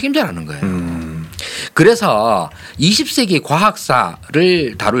하이젠베르크가 총책임자라는 거예요. 그래서 20세기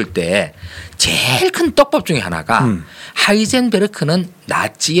과학사를 다룰 때 제일 큰 떡밥 중에 하나가 하이젠베르크는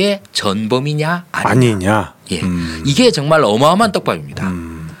나치의 전범이냐 아니냐. 예, 이게 정말 어마어마한 떡밥입니다.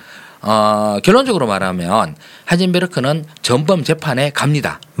 결론적으로 말하면 하이젠베르크는 전범 재판에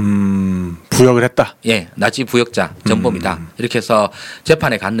갑니다. 부역을 했다. 예, 나치 부역자 전범이다. 이렇게 해서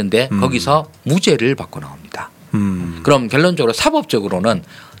재판에 갔는데 거기서 무죄를 받고 나옵니다. 그럼 결론적으로 사법적으로는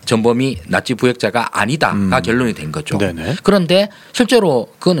전범이 나치 부역자가 아니다가 결론이 된 거죠. 네네. 그런데 실제로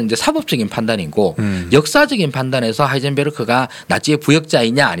그거는 이제 사법적인 판단이고 역사적인 판단에서 하이젠베르크가 나치의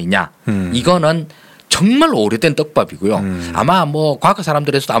부역자이냐 아니냐 이거는 정말 오래된 떡밥이고요. 아마 뭐 과학과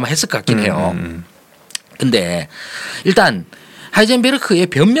사람들에서도 아마 했을 것 같긴 해요. 근데 일단 하이젠베르크의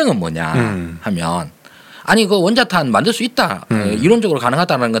변명은 뭐냐 하면 아니 그 원자탄 만들 수 있다. 이론적으로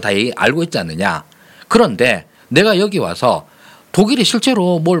가능하다는 건 다 알고 있지 않느냐. 그런데 내가 여기 와서 독일이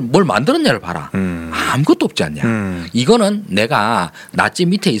실제로 뭘 만들었냐를 봐라. 아무것도 없지 않냐. 이거는 내가 나치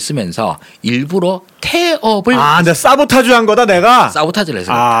밑에 있으면서 일부러 태업을 내가 사보타주한 거다 내가. 사보타지를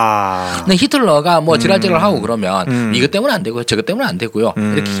해서. 근데 히틀러가 뭐 지랄지랄 하고 그러면 이것 때문에 안 되고요. 저것 때문에 안 되고요.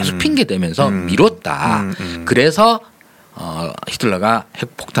 이렇게 계속 핑계 대면서 미뤘다. 그래서 히틀러가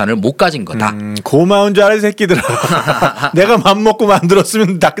핵폭탄을 못 가진 거다. 고마운 줄 알아 이 새끼들아. 내가 맘 먹고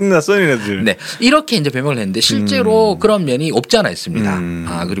만들었으면 다 끝났어 얘네들. 네, 이렇게 이제 변명을 했는데 실제로 그런 면이 없지 않아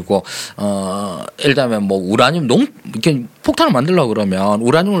있습니다. 그리고 예를 들면 뭐 우라늄 이렇게 폭탄을 만들려고 그러면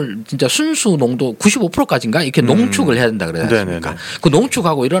우라늄을 진짜 순수 농도 95%까지인가 이렇게 농축을 해야 된다 그러지 않습니까? 그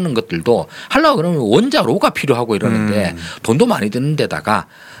농축하고 이러는 것들도 하려고 그러면 원자로가 필요하고 이러는데 돈도 많이 드는 데다가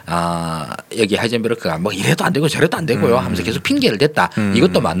여기 하이젠베르크가 뭐 이래도 안 되고 저래도 안 되고요 하면서 계속 핑계를 댔다.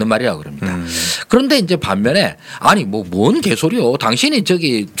 이것도 맞는 말이라고 그럽니다. 그런데 이제 반면에 아니 뭐 뭔 개소리요. 당신이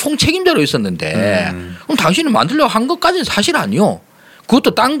저기 총책임자로 있었는데 그럼 당신이 만들려고 한 것까지는 사실 아니요.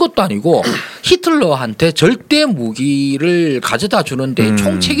 그것도 딴 것도 아니고 히틀러한테 절대 무기를 가져다 주는데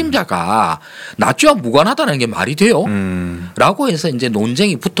총책임자가 나치와 무관하다는 게 말이 돼요? 라고 해서 이제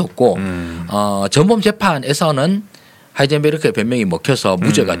논쟁이 붙었고 전범 재판에서는 하이젠베르크의 변명이 먹혀서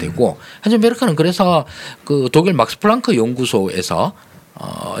무죄가 되고 하이젠베르크는 그래서 그 독일 막스 플랑크 연구소에서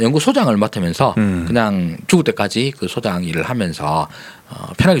연구소장을 맡으면서 그냥 죽을 때까지 그 소장 일을 하면서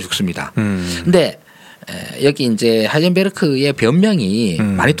편하게 죽습니다. 근데 여기 이제 하이젠베르크의 변명이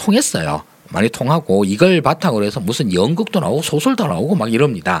많이 통했어요. 많이 통하고 이걸 바탕으로 해서 무슨 연극도 나오고 소설도 나오고 막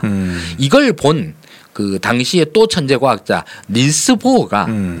이럽니다. 이걸 본 그 당시의 또 천재 과학자 닐스 보어가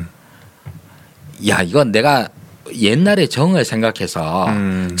야 이건 내가 옛날의 정을 생각해서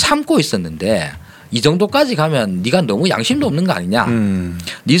참고 있었는데 이 정도까지 가면 네가 너무 양심도 없는 거 아니냐.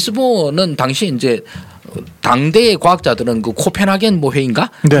 닐스 보어는 당시 이제 당대의 과학자들은 그 코펜하겐 뭐 회의인가?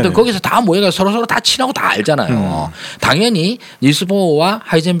 근데 거기서 다 모여가 서로 다 친하고 다 알잖아요. 당연히 닐스 보어와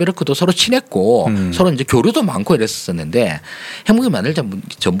하이젠베르크도 서로 친했고 서로 이제 교류도 많고 이랬었는데 핵무기 만들기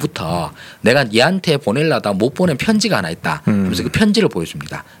전부터 내가 얘한테 보내려다 못 보낸 편지가 하나 있다. 그래서 그 편지를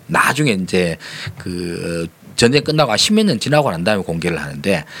보여줍니다. 나중에 이제 그 전쟁 끝나고 10몇 년 지나고 난 다음에 공개를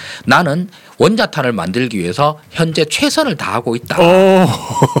하는데 나는 원자탄을 만들기 위해서 현재 최선을 다하고 있다.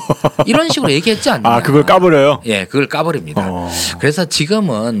 이런 식으로 얘기했지 않나요? 그걸 까버려요? 예, 그걸 까버립니다. 그래서 지금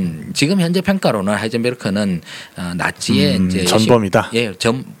현재 평가로는 하이젠베르크는 나치의 이제 전범이다.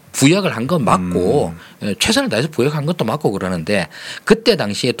 부역을 한 건 맞고 최선을 다해서 부역한 것도 맞고 그러는데 그때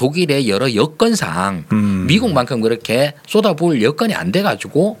당시에 독일의 여러 여건상 미국만큼 그렇게 쏟아부을 여건이 안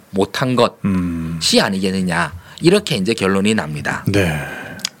돼가지고 못한 것이 아니겠느냐 이렇게 이제 결론이 납니다. 네.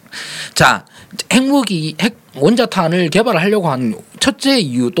 자, 핵 원자탄을 개발하려고 한 첫째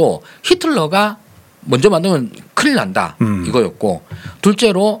이유도 히틀러가 먼저 만들면 큰일 난다 이거였고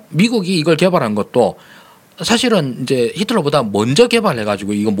둘째로 미국이 이걸 개발한 것도 사실은 이제 히틀러보다 먼저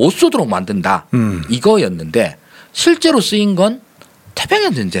개발해가지고 이거 못 쓰도록 만든다 이거였는데 실제로 쓰인 건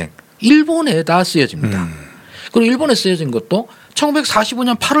태평양 전쟁 일본에다 쓰여집니다. 그리고 일본에 쓰여진 것도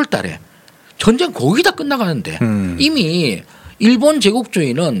 1945년 8월 달에 전쟁 거의 다 끝나가는데 이미 일본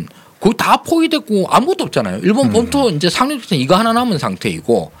제국주의는 거의 다 포위됐고 아무것도 없잖아요. 일본 본토 이제 상륙작전 이거 하나 남은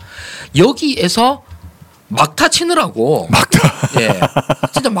상태이고 여기에서 막타 치느라고 예,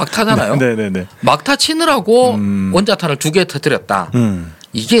 진짜 막타잖아요. 네네네. 막타 치느라고 원자탄을 2개 터뜨렸다.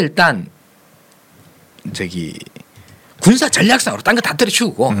 이게 일단 저기 군사 전략상으로 딴 거 다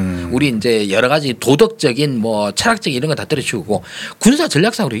때려치우고 우리 이제 여러 가지 도덕적인 뭐 철학적인 이런 거 다 때려치우고 군사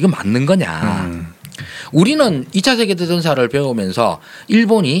전략상으로 이거 맞는 거냐? 우리는 2차 세계대전사를 배우면서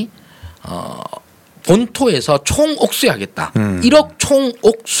일본이 본토에서 총옥수하겠다. 1억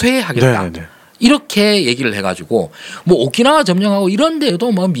총옥수하겠다. 네네네. 이렇게 얘기를 해가지고 뭐 오키나와 점령하고 이런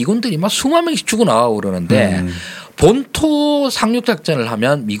데에도 뭐 미군들이 막 수만 명씩 죽어나가고 그러는데 본토 상륙작전을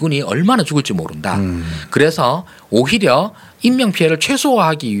하면 미군이 얼마나 죽을지 모른다. 그래서 오히려 인명피해를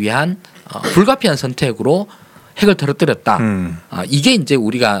최소화하기 위한 불가피한 선택으로 핵을 터뜨렸다. 이게 이제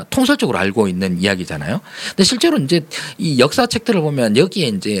우리가 통설적으로 알고 있는 이야기잖아요. 근데 실제로 이제 이 역사책들을 보면 여기에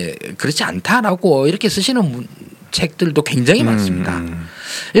이제 그렇지 않다라고 이렇게 쓰시는 책들도 굉장히 많습니다.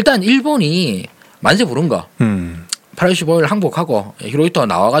 일단 일본이 만세 부른 거 8월 15일 항복하고 히로히토가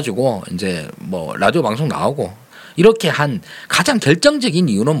나와가지고 이제 뭐 라디오 방송 나오고 이렇게 한 가장 결정적인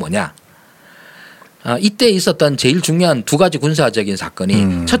이유는 뭐냐? 이때 있었던 제일 중요한 두 가지 군사적인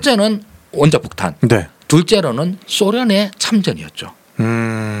사건이 첫째는 원자폭탄, 네. 둘째로는 소련의 참전이었죠.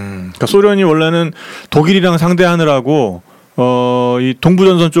 그러니까 소련이 원래는 독일이랑 상대하느라고 이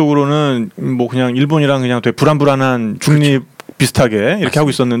동부전선 쪽으로는 뭐 그냥 일본이랑 그냥 되게 불안불안한 중립 그렇죠. 비슷하게 이렇게 맞습니다. 하고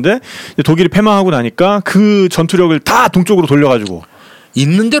있었는데 독일이 패망하고 나니까 그 전투력을 다 동쪽으로 돌려가지고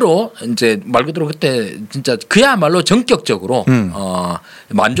있는 대로 이제 말 그대로 그때 진짜 그야말로 전격적으로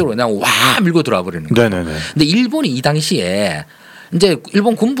만주로 그냥 와 밀고 들어와 버리는 거예요. 네네네. 근데 일본이 이 당시에 이제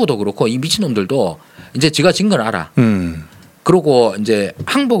일본 군부도 그렇고 이 미친놈들도 이제 지가 진 건 알아. 그러고 이제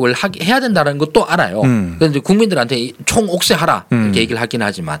항복을 해야 된다는 것도 알아요. 그래서 이제 국민들한테 총 옥쇄하라 이렇게 얘기를 하긴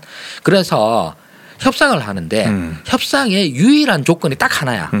하지만 그래서 협상을 하는데 협상의 유일한 조건이 딱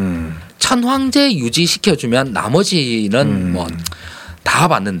하나야. 천황제 유지시켜주면 나머지는 뭐 다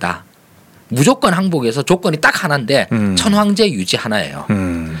받는다. 무조건 항복에서 조건이 딱 하나인데 천황제 유지 하나예요.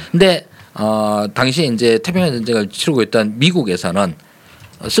 근데 당시에 이제 태평양 전쟁을 치르고 있던 미국에서는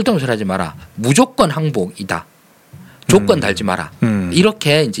쓸데없는 소리 하지 마라. 무조건 항복이다. 조건 달지 마라.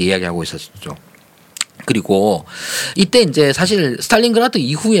 이렇게 이제 이야기하고 있었죠. 그리고 이때 이제 사실 스탈린그라드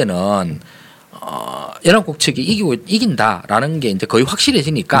이후에는 연합국 측이 이긴다라는 게 이제 거의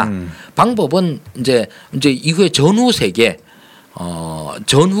확실해지니까 방법은 이제 이후에 전후 세계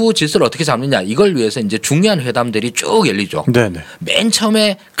전후 질서를 어떻게 잡느냐 이걸 위해서 이제 중요한 회담들이 쭉 열리죠. 네네. 맨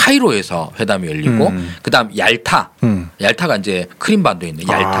처음에 카이로에서 회담이 열리고 그다음 얄타가 이제 크림반도에 있는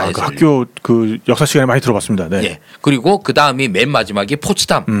얄타에서 그 학교 그 역사 시간에 많이 들어봤습니다. 네. 예. 그리고 그다음이 맨 마지막이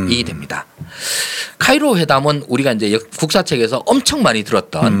포츠담이 됩니다. 카이로 회담은 우리가 이제 국사책에서 엄청 많이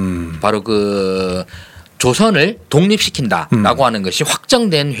들었던 바로 그 조선을 독립시킨다라고 하는 것이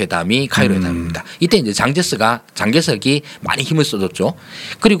확정된 회담이 카이로 회담입니다. 이때 이제 장개석이 많이 힘을 써줬죠.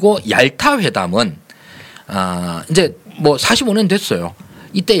 그리고 얄타 회담은 이제 뭐 45년 됐어요.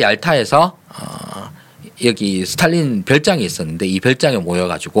 이때 얄타에서 여기 스탈린 별장이 있었는데 이 별장에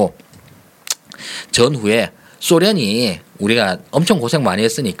모여가지고 전후에 소련이 우리가 엄청 고생 많이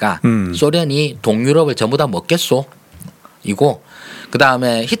했으니까 소련이 동유럽을 전부 다 먹겠소. 이고 그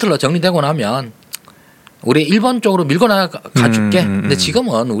다음에 히틀러 정리되고 나면 우리 일본 쪽으로 밀고 나가줄게. 근데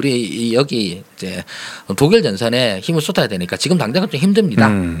지금은 우리 여기 이제 독일 전선에 힘을 쏟아야 되니까 지금 당장은 좀 힘듭니다.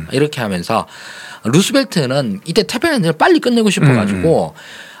 이렇게 하면서 루스벨트는 이때 태평양전을 빨리 끝내고 싶어가지고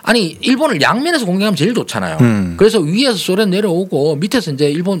아니 일본을 양면에서 공격하면 제일 좋잖아요. 그래서 위에서 소련 내려오고 밑에서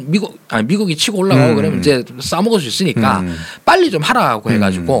이제 미국이 치고 올라가고 그러면 이제 싸먹을 수 있으니까 빨리 좀 하라고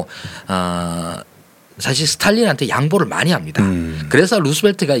해가지고 사실 스탈린한테 양보를 많이 합니다. 그래서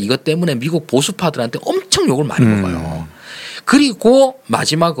루스벨트가 이것 때문에 미국 보수파들한테 엄청 욕을 많이 먹어요. 그리고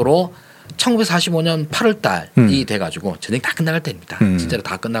마지막으로 1945년 8월 달이 돼가지고 전쟁 다 끝나갈 때입니다. 진짜로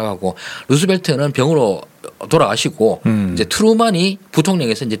다 끝나가고 루스벨트는 병으로 돌아가시고 이제 트루만이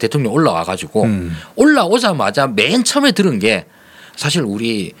부통령에서 이제 대통령 올라와가지고 올라오자마자 맨 처음에 들은 게 사실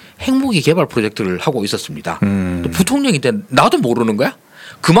우리 핵무기 개발 프로젝트를 하고 있었습니다. 또 부통령인데 나도 모르는 거야?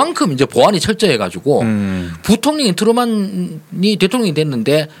 그만큼 이제 보안이 철저해가지고 부통령이 트루만이 대통령이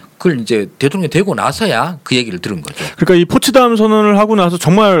됐는데 그걸 이제 대통령이 되고 나서야 그 얘기를 들은 거죠. 그러니까 이 포츠담 선언을 하고 나서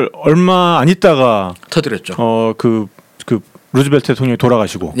정말 얼마 안 있다가 터뜨렸죠. 그 루즈벨트 대통령이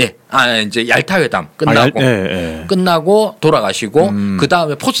돌아가시고. 네. 이제 얄타 회담 끝나고 끝나고 돌아가시고 그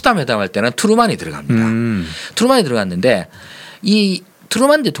다음에 포츠담 회담 할 때는 트루만이 들어갑니다. 트루만이 들어갔는데 이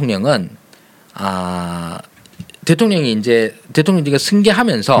트루만 대통령은 대통령이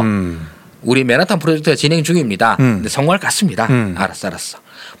승계하면서 우리 맨해튼 프로젝트가 진행 중입니다. 근데 성공할 것 같습니다. 알았어.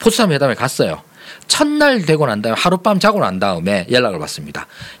 포츠담 회담에 갔어요. 첫날 되고 난 다음에 하룻밤 자고 난 다음에 연락을 받습니다.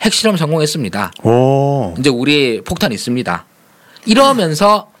 핵실험 성공했습니다. 이제 우리 폭탄 있습니다.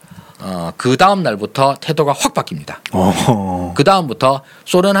 이러면서 그 다음 날부터 태도가 확 바뀝니다. 그 다음부터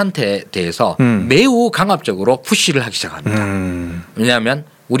소련한테 대해서 매우 강압적으로 푸시를 하기 시작합니다. 왜냐하면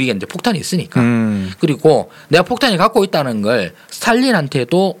우리가 이제 폭탄이 있으니까. 그리고 내가 폭탄이 갖고 있다는 걸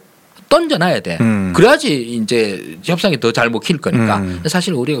스탈린한테도 던져놔야 돼. 그래야지 이제 협상이 더 잘 먹힐 거니까.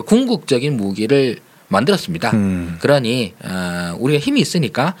 사실 우리가 궁극적인 무기를 만들었습니다. 그러니 우리가 힘이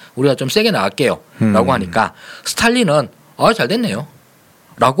있으니까 우리가 좀 세게 나갈게요. 라고 하니까 스탈린은 잘 됐네요.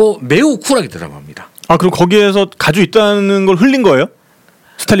 라고 매우 쿨하게 대답합니다. 그럼 거기에서 가지고 있다는 걸 흘린 거예요?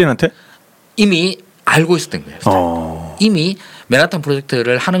 스탈린한테? 이미 알고 있었던 거예요. 이미 맨해튼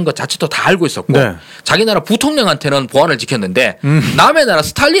프로젝트를 하는 것 자체도 다 알고 있었고 자기 나라 부통령한테는 보안을 지켰는데 남의 나라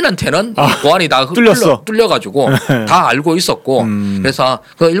스탈린한테는 보안이 다 뚫려가지고 다 알고 있었고 그래서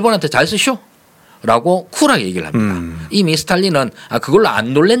그 일본한테 잘 쓰쇼 라고 쿨하게 얘기를 합니다. 이미 스탈린은 그걸로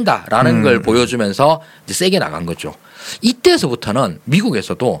안 놀랜다라는 걸 보여주면서 이제 세게 나간 거죠. 이때서부터는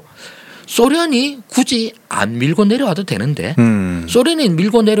미국에서도 소련이 굳이 안 밀고 내려와도 되는데 소련이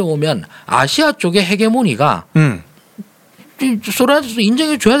밀고 내려오면 아시아 쪽의 헤게모니가 소련한테도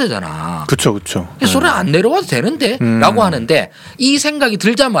인정해 줘야 되잖아. 그렇죠, 그렇죠. 소련 안 내려와도 되는데라고 하는데 이 생각이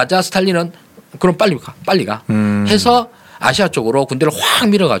들자마자 스탈린은 그럼 빨리 가 해서 아시아 쪽으로 군대를 확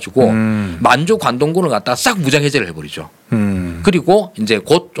밀어가지고 만주 관동군을 갖다 싹 무장 해제를 해버리죠. 그리고 이제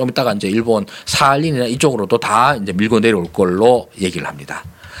곧 좀 있다가 이제 일본 사할린이나 이쪽으로도 다 이제 밀고 내려올 걸로 얘기를 합니다.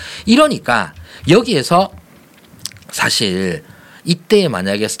 이러니까 여기에서 사실 이때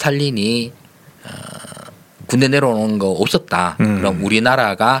만약에 스탈린이 군대 내려오는 거 없었다. 그럼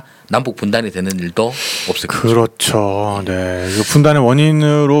우리나라가 남북 분단이 되는 일도 없었겠죠. 그렇죠. 네. 분단의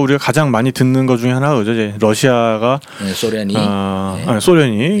원인으로 우리가 가장 많이 듣는 것 중에 하나가 이제 러시아가 소련이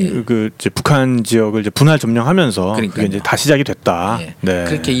그 이제 북한 지역을 이제 분할 점령하면서 그게 이제 다 시작이 됐다. 네.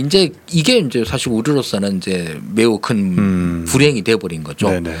 그렇게 이제 이게 이제 사실 우리로서는 이제 매우 큰 불행이 돼버린 거죠.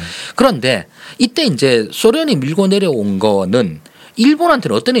 네네. 그런데 이때 이제 소련이 밀고 내려온 거는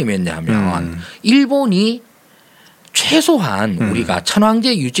일본한테는 어떤 의미였냐면 일본이 최소한 우리가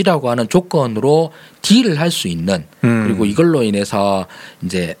천황제 유지라고 하는 조건으로 딜을 할 수 있는 그리고 이걸로 인해서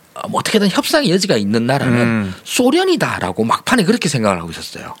이제 어떻게든 협상의 여지가 있는 나라는 소련이다라고 막판에 그렇게 생각을 하고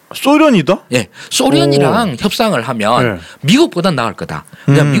있었어요. 소련이다? 예, 소련이랑 협상을 하면 미국보단 나을 거다.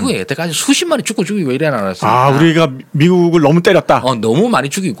 그냥 미국이 여태까지 수십만이 죽이고 이래 나왔으니까. 우리가 미국을 너무 때렸다. 너무 많이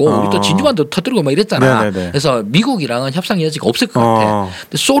죽이고 우리 또 진주만도 터뜨리고 막 이랬잖아. 네네네. 그래서 미국이랑은 협상 여지가 없을 것 같아.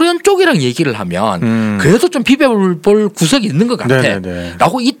 근데 소련 쪽이랑 얘기를 하면 그래도 좀 비벼볼 구석이 있는 것 같아. 네네네.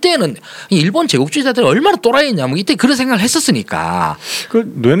 라고 이때는 일본 제국주의자들이 얼마나 또라이냐면 이때 그런 생각을 했었으니까.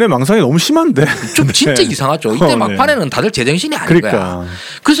 그 뇌내 망상이 너무 심한데. 좀 진짜 이상하죠. 이때 막판에는 다들 제정신이 아닌 거야.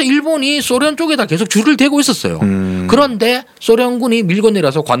 그래서 일본이 소련 쪽에다 계속 줄을 대고 있었어요. 그런데 소련군이 밀고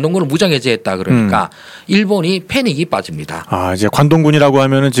내려서 관동군을 무장해제했다 그러니까 일본이 패닉이 빠집니다. 이제 관동군이라고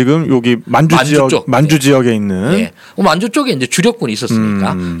하면은 지금 여기 만주 지역에 있는. 네. 만주 쪽에 이제 주력군이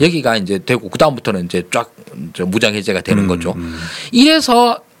있었으니까 여기가 이제 되고 그 다음부터는 이제 쫙 무장해제가 되는 거죠.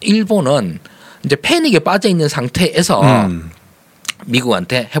 이래서 일본은 이제 패닉에 빠져 있는 상태에서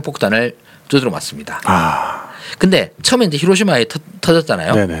미국한테 핵폭탄을 두드려 맞습니다. 근데 처음에 이제 히로시마에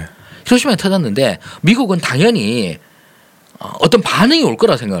터졌잖아요. 네네. 히로시마에 터졌는데 미국은 당연히 어떤 반응이 올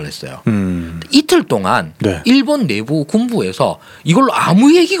거라 생각을 했어요. 이틀 동안 일본 내부 군부에서 이걸로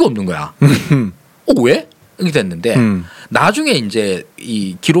아무 얘기가 없는 거야. 왜? 이렇게 됐는데 나중에 이제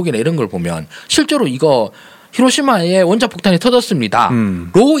이 기록이나 이런 걸 보면 실제로 이거 히로시마에 원자폭탄이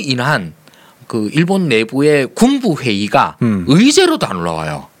터졌습니다로 인한 그 일본 내부의 군부 회의가 의제로도 안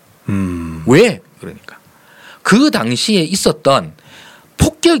올라와요. 왜? 그러니까 그 당시에 있었던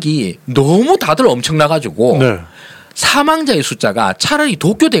폭격이 너무 다들 엄청나가지고 사망자의 숫자가 차라리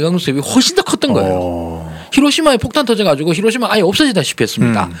도쿄 대강수협이 훨씬 더 컸던 거예요. 히로시마에 폭탄 터져가지고 히로시마 아예 없어지다시피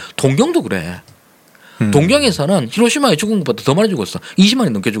했습니다. 동경도 그래. 동경에서는 히로시마에 죽은 것보다 더 많이 죽었어. 20만이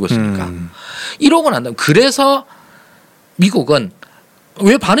넘게 죽었으니까. 이러고 난 다음에 그래서 미국은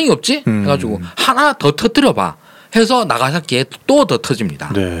왜 반응이 없지? 해가지고 하나 더 터뜨려봐 해서 나가사키에 또 더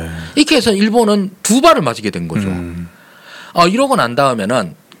터집니다. 이렇게 해서 일본은 두 발을 맞게 된 거죠. 이러고 난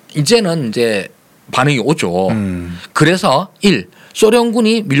다음에는 이제는 이제 반응이 오죠. 그래서 1.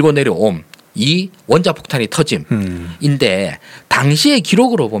 소련군이 밀고 내려옴. 2. 원자폭탄이 터짐인데 당시의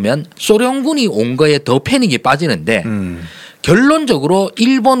기록으로 보면 소련군이 온 거에 더 패닉이 빠지는데 결론적으로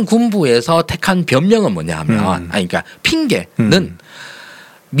일본 군부에서 택한 변명은 뭐냐 하면 그러니까 핑계는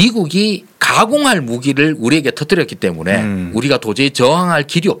미국이 가공할 무기를 우리에게 터뜨렸기 때문에 우리가 도저히 저항할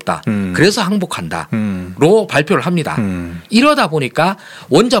길이 없다. 그래서 항복한다로 발표를 합니다. 이러다 보니까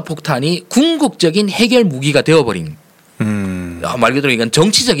원자폭탄이 궁극적인 해결 무기가 되어버린 말 그대로 이건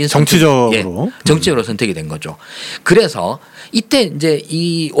정치적으로 선택이 된 거죠. 그래서 이때 이제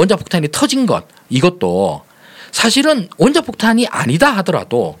이 원자폭탄이 터진 것 이것도 사실은 원자폭탄이 아니다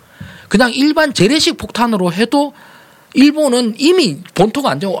하더라도 그냥 일반 재래식 폭탄으로 해도 일본은 이미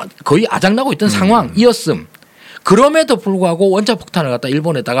본토가 거의 아작나고 있던 상황이었음. 그럼에도 불구하고 원자폭탄을 갖다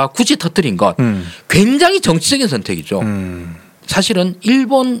일본에다가 굳이 터뜨린 것 굉장히 정치적인 선택이죠. 사실은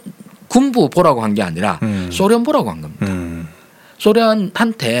일본 군부 보라고 한 게 아니라 소련 보라고 한 겁니다.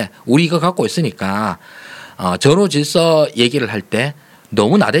 소련한테 우리 이거 갖고 있으니까 전후 질서 얘기를 할 때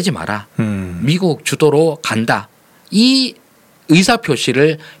너무 나대지 마라. 미국 주도로 간다. 이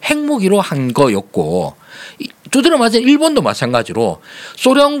의사표시를 핵무기로 한 거였고 두드려 맞은 일본도 마찬가지로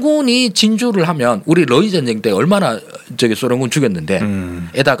소련군이 진주를 하면 우리 러일 전쟁 때 얼마나 소련군 죽였는데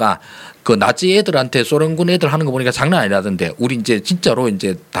에다가 그 나치 애들한테 소련군 애들 하는 거 보니까 장난 아니라던데 우리 이제 진짜로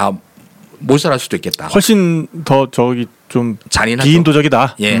이제 다 몰살할 수도 있겠다. 훨씬 더 저기 좀 잔인하죠.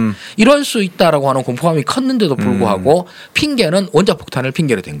 비인도적이다. 예, 이럴 수 있다라고 하는 공포감이 컸는데도 불구하고 핑계는 원자 폭탄을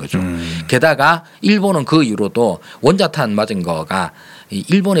핑계로 된 거죠. 게다가 일본은 그 이후로도 원자탄 맞은 거가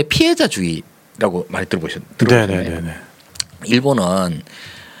일본의 피해자주의라고 많이 들어보셨나요? 네네네. 일본은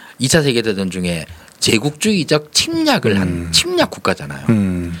 2차 세계대전 중에 제국주의적 침략을 한 침략 국가잖아요.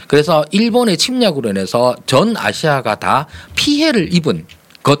 그래서 일본의 침략으로 인해서 전 아시아가 다 피해를 입은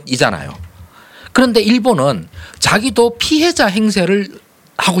것이잖아요. 그런데 일본은 자기도 피해자 행세를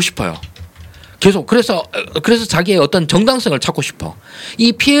하고 싶어요. 계속 그래서 자기의 어떤 정당성을 찾고 싶어.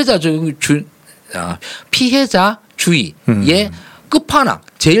 이 피해자주의의 끝판왕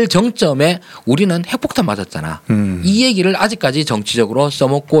제일 정점에 우리는 핵폭탄 맞았잖아. 이 얘기를 아직까지 정치적으로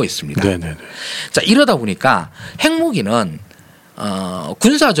써먹고 있습니다. 네네네. 자, 이러다 보니까 핵무기는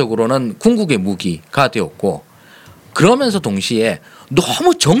군사적으로는 궁극의 무기가 되었고 그러면서 동시에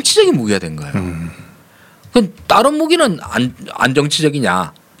너무 정치적인 무기가 된 거예요. 다른 무기는 안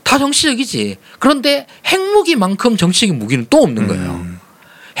정치적이냐? 다 정치적이지. 그런데 핵무기만큼 정치적인 무기는 또 없는 거예요.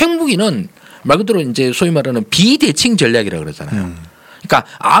 핵무기는 말 그대로 이제 소위 말하는 비대칭 전략이라고 그러잖아요. 그러니까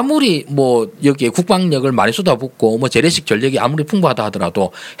아무리 뭐 여기에 국방력을 많이 쏟아붓고 뭐 재래식 전력이 아무리 풍부하다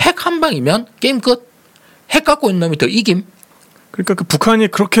하더라도 핵 한 방이면 게임 끝. 핵 갖고 있는 놈이 더 이김. 그러니까 그 북한이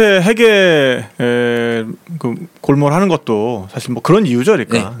그렇게 핵에 그 골몰하는 것도 사실 뭐 그런 이유죠,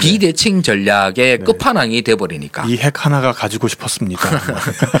 그러니까. 네, 비대칭 전략의 끝판왕이 돼버리니까. 이 핵 하나가 가지고 싶었습니다.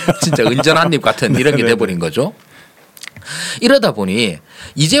 진짜 은전 한입 같은 이런 게 돼버린 거죠. 이러다 보니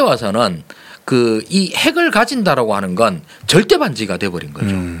이제 와서는 이 핵을 가진다라고 하는 건 절대 반지가 돼버린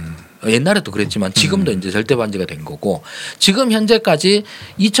거죠. 옛날에도 그랬지만 지금도 이제 절대 반지가 된 거고 지금 현재까지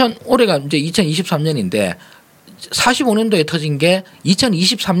올해가 이제 2023년인데 45년도에 터진 게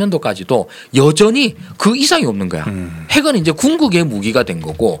 2023년도까지도 여전히 그 이상이 없는 거야. 핵은 이제 궁극의 무기가 된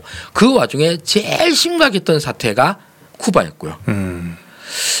거고 그 와중에 제일 심각했던 사태가 쿠바였고요.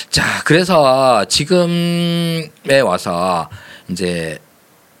 자, 그래서 지금에 와서 이제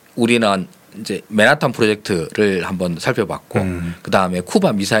우리는 이제 맨해튼 프로젝트를 한번 살펴봤고 그 다음에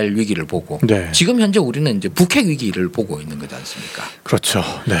쿠바 미사일 위기를 보고 네. 지금 현재 우리는 이제 북핵 위기를 보고 있는 거지 않습니까? 그렇죠.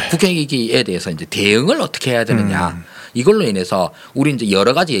 네. 북핵 위기에 대해서 이제 대응을 어떻게 해야 되느냐 이걸로 인해서 우리 이제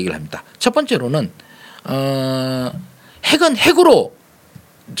여러 가지 얘기를 합니다. 첫 번째로는 핵은 핵으로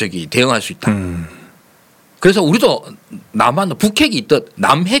대응할 수 있다. 그래서 우리도 북핵이 있듯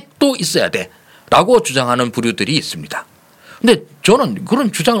남핵도 있어야 돼라고 주장하는 부류들이 있습니다. 근데 저는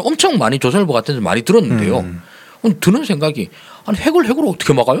그런 주장을 엄청 많이 조선일보 같은 데서 많이 들었는데요. 드는 생각이 아니 핵을 핵으로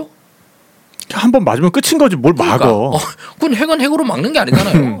어떻게 막아요? 한 번 맞으면 끝인 거지 뭘 그러니까, 막어. 그건 핵으로 막는 게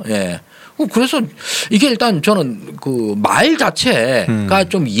아니잖아요. 예. 그래서 이게 일단 저는 그 말 자체가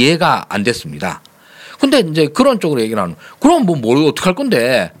좀 이해가 안 됐습니다. 근데 이제 그런 쪽으로 얘기를 하는 그럼 뭘 어떻게 할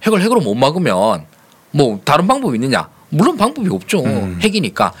건데 핵을 핵으로 못 막으면 뭐 다른 방법이 있느냐? 물론 방법이 없죠.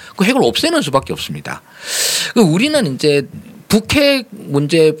 핵이니까 그 핵을 없애는 수밖에 없습니다. 우리는 이제 북핵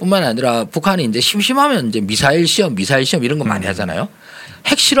문제뿐만 아니라 북한이 이제 심심하면 이제 미사일 시험 이런 거 많이 하잖아요.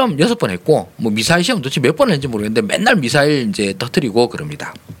 핵 실험 6번 했고 뭐 미사일 시험 도대체 몇 번을 했는지 모르겠는데 맨날 미사일 이제 터뜨리고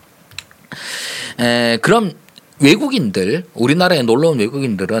그럽니다. 그럼 외국인들 우리나라에 놀러 온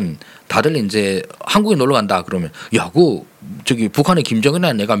외국인들은 다들 이제 한국에 놀러 간다 그러면 야, 저기 북한의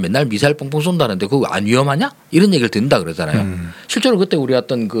김정은이나 내가 맨날 미사일 뻥뻥 쏜다는데 그거 안 위험하냐? 이런 얘기를 듣는다 그러잖아요. 실제로 그때 우리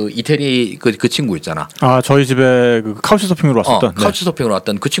왔던 그 이태리 그 친구 있잖아. 아, 저희 집에 그 카우치 서핑으로 왔었던. 카우치 서핑으로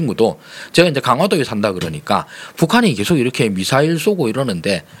왔던 그 친구도 제가 이제 강화도에 산다 그러니까 북한이 계속 이렇게 미사일 쏘고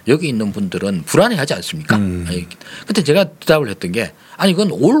이러는데 여기 있는 분들은 불안해하지 않습니까? 그때 제가 대답을 했던 게 아니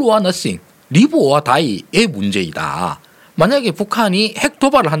그건 all or nothing, live or die의 문제이다. 만약에 북한이 핵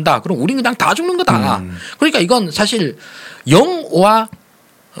도발을 한다. 그럼 우리는 그냥 다 죽는 거다. 그러니까 이건 사실 0와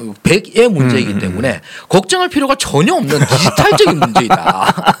 100의 문제이기 때문에 걱정할 필요가 전혀 없는 디지털적인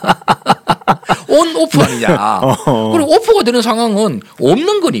문제이다. 온 오프 아니냐. 그리고 오프가 되는 상황은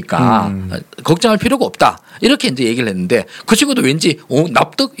없는 거니까 걱정할 필요가 없다. 이렇게 이제 얘기를 했는데 그 친구도 왠지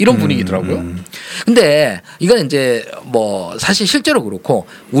납득 이런 분위기더라고요. 근데 이건 이제 뭐 사실 실제로 그렇고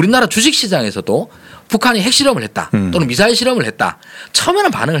우리나라 주식시장에서도 북한이 핵실험을 했다 또는 미사일 실험을 했다.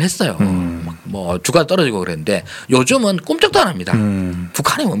 처음에는 반응을 했어요. 뭐 주가 떨어지고 그랬는데 요즘은 꼼짝도 안 합니다.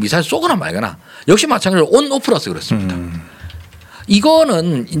 북한이 뭐 미사일 쏘거나 말거나 역시 마찬가지로 온 오프라서 그렇습니다.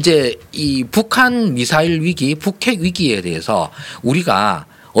 이거는 이제 이 북한 미사일 위기, 북핵 위기에 대해서 우리가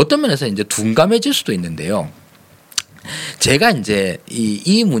어떤 면에서 이제 둔감해질 수도 있는데요. 제가 이제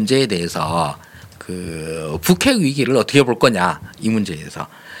이 문제에 대해서 그 북핵 위기를 어떻게 볼 거냐 이 문제에 대해서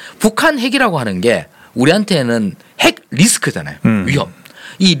북한 핵이라고 하는 게 우리한테는 핵 리스크잖아요. 위험.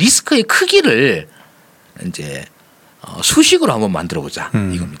 이 리스크의 크기를 이제 수식으로 한번 만들어 보자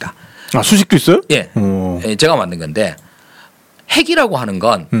이겁니다. 아 수식도 있어요? 예, 예 제가 만든 건데 핵이라고 하는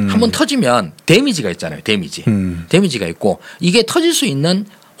건 한번 터지면 데미지가 있잖아요. 데미지가 있고 이게 터질 수 있는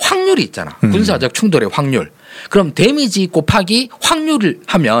확률이 있잖아. 군사적 충돌의 확률. 그럼 데미지 곱하기 확률을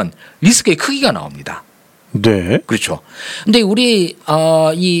하면 리스크의 크기가 나옵니다. 네. 그렇죠. 근데 우리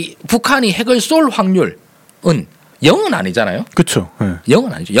이 북한이 핵을 쏠 확률은 0은 아니잖아요. 그렇죠. 네.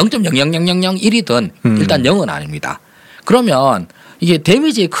 0은 아니죠. 0.00001이든 일단 0은 아닙니다. 그러면 이게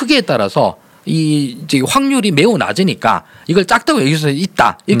데미지의 크기에 따라서 이 이제 확률이 매우 낮으니까 이걸 작다고 얘기할 수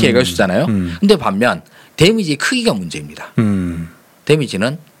있다 이렇게 얘기할 수 있잖아요. 근데 반면 데미지의 크기가 문제입니다.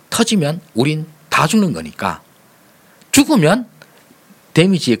 데미지는 터지면 우린 다 죽는 거니까 죽으면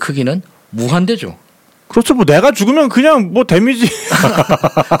데미지의 크기는 무한대죠. 그렇죠. 뭐 내가 죽으면 그냥 뭐 데미지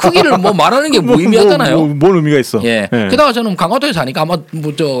크기를 뭐 말하는 게 무의미하잖아요. 뭔 의미가 있어? 예. 예. 게다가 저는 강화도에 사니까 아마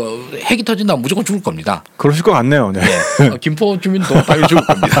뭐 저 핵이 터진다면 무조건 죽을 겁니다. 그러실 것 같네요. 네. 예. 김포 주민도 당연히 죽을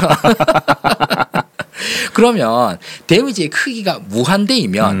겁니다. 그러면 데미지의 크기가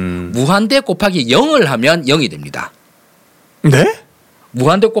무한대이면 무한대 곱하기 0을 하면 0이 됩니다. 네?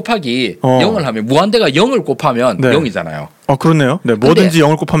 무한대 곱하기 0을 하면 무한대가 0을 곱하면 네. 0이잖아요. 그렇네요. 네, 뭐든지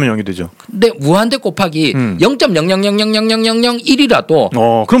 0을 곱하면 0이 되죠. 근데 무한대 곱하기 0.000000001이라도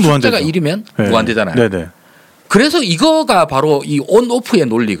그럼 무한대죠. 숫자가 1이면 네. 무한대잖아요. 네네. 그래서 이거가 바로 이 온오프의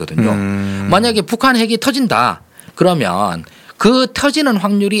논리거든요. 만약에 북한 핵이 터진다 그러면 그 터지는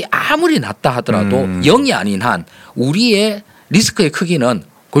확률이 아무리 낮다 하더라도 0이 아닌 한 우리의 리스크의 크기는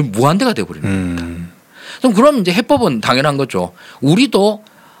거의 무한대가 돼버리는 겁니다. 그럼 이제 해법은 당연한 거죠. 우리도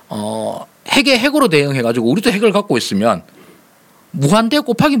핵에 핵으로 대응해가지고 우리도 핵을 갖고 있으면 무한대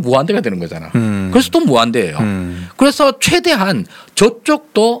곱하기 무한대가 되는 거잖아. 그래서 또 무한대예요. 그래서 최대한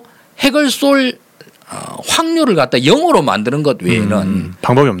저쪽도 핵을 쏠 확률을 갖다 0으로 만드는 것 외에는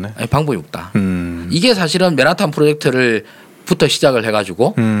방법이 없네. 아니, 방법이 없다. 이게 사실은 맨해튼 프로젝트부터 시작을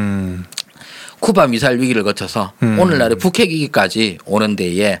해가지고 쿠바 미사일 위기를 거쳐서 오늘날의 북핵 위기까지 오는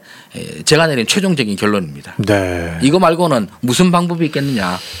데에 제가 내린 최종적인 결론입니다. 네. 이거 말고는 무슨 방법이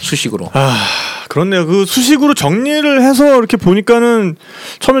있겠느냐 수식으로. 그렇네요. 그 수식으로 정리를 해서 이렇게 보니까는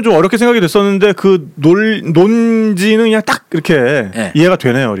처음에 좀 어렵게 생각이 됐었는데 그 논지는 그냥 딱 이렇게 네. 이해가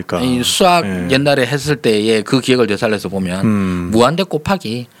되네요. 그러니까. 이 수학 옛날에 했을 때의 그 기억을 되살려서 보면 무한대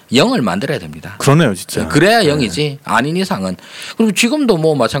곱하기 0을 만들어야 됩니다. 그러네요, 진짜. 그래야 0이지 아닌 이상은. 그리고 지금도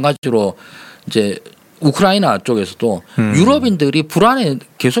뭐 마찬가지로 이제 우크라이나 쪽에서도 유럽인들이 불안에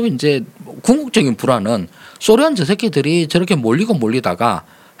계속 이제 궁극적인 불안은 소련 저 새끼들이 저렇게 몰리다가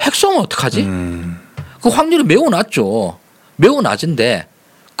핵 쏘면 어떡하지? 그 확률이 매우 낮죠. 매우 낮은데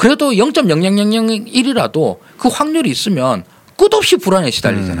그래도 0.00001이라도 그 확률이 있으면 끝없이 불안에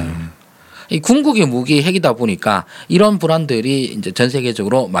시달리잖아요. 이 궁극의 무기 핵이다 보니까 이런 불안들이 이제 전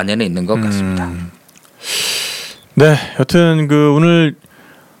세계적으로 만연해 있는 것 같습니다. 네, 여튼 그 오늘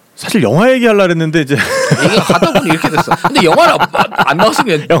사실 영화 얘기하려고 했는데 이제 얘기하다 보니 이렇게 됐어. 근데 영화를 안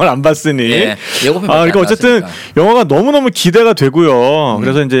나왔으면 영화를 안 봤으니. 예, 그러니까 어쨌든 영화가 너무너무 기대가 되고요.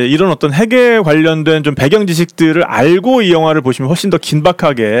 그래서 이제 이런 어떤 핵에 관련된 좀 배경 지식들을 알고 이 영화를 보시면 훨씬 더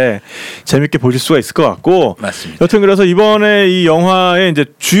긴박하게 재밌게 보실 수가 있을 것 같고. 맞습니다. 여튼 그래서 이번에 이 영화에 이제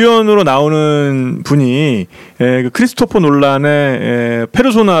주연으로 나오는 분이 그 크리스토퍼 놀란의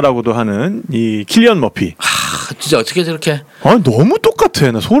페르소나라고도 하는 이 킬리언 머피. 진짜 어떻게 저렇게 너무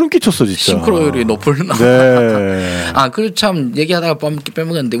똑같아. 나 소름 끼쳤어 진짜. 싱크로율이 높을 나. 네. 그리고 참 얘기하다가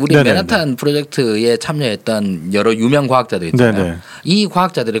빼먹었는데 우리 네네네. 맨해튼 프로젝트에 참여했던 여러 유명 과학자들 있잖아요. 네네. 이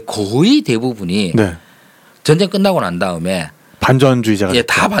과학자들의 거의 대부분이 네. 전쟁 끝나고 난 다음에 반전주의자가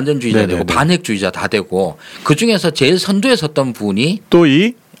다 반전주의자 네네네. 되고 반핵주의자 다 되고 그 중에서 제일 선두에 섰던 분이 또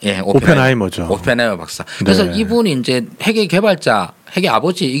이 오펜하이머죠. 오펜하이머 박사. 그래서 네. 이분이 이제 핵의 개발자, 핵의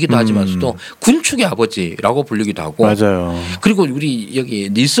아버지이기도 하지만서도 군축의 아버지라고 불리기도 하고. 맞아요. 그리고 우리 여기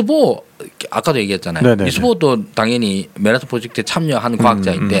니스보 아까도 얘기했잖아요. 네네네. 니스보도 당연히 맨해튼 프로젝트에 참여한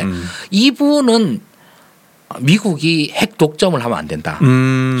과학자인데 이분은 미국이 핵 독점을 하면 안 된다.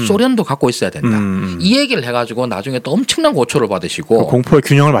 소련도 갖고 있어야 된다. 이 얘기를 해가지고 나중에 또 엄청난 고초를 받으시고 공포의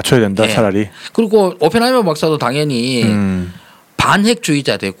균형을 맞춰야 된다. 차라리. 그리고 오펜하이머 박사도 당연히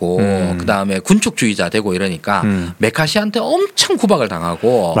반핵주의자 되고 그다음에 군축주의자 되고 이러니까 메카시한테 엄청 구박을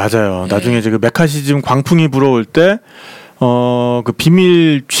당하고. 맞아요. 나중에 이제 그 메카시즘 광풍이 불어올 때 그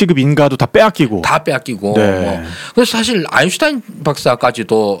비밀 취급 인가도 다 빼앗기고. 네. 그래서 사실 아인슈타인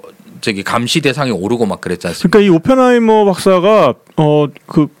박사까지도 저기 감시 대상이 오르고 막 그랬지 않습니까? 그러니까 이 오펜하이머 박사가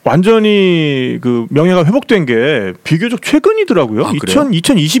그 완전히 그 명예가 회복된 게 비교적 최근이더라고요.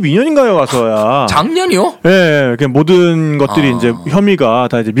 2022년인가요 와서야. 작년이요? 네, 모든 것들이 이제 혐의가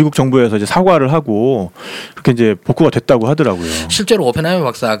다 이제 미국 정부에서 이제 사과를 하고 그렇게 이제 복구가 됐다고 하더라고요. 실제로 오펜하이머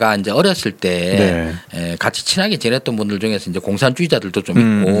박사가 이제 어렸을 때 네. 같이 친하게 지냈던 분들 중에서 이제 공산주의자들도 좀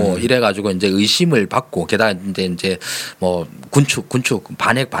있고 이래가지고 이제 의심을 받고 게다가 이제 뭐 군축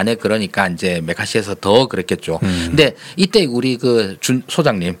반핵 그러니까 이제 메카시에서 더 그랬겠죠. 근데 이때 우리 그 준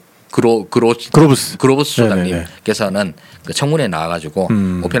소장님 그로브스 소장님께서는 그 청문회에 나와가지고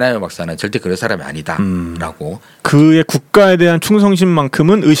오펜하이머 박사는 절대 그럴 사람이 아니다라고 그의 국가에 대한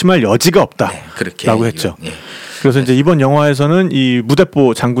충성심만큼은 의심할 여지가 없다라고 네, 그렇게 했죠. 그래서 이제 이번 영화에서는 이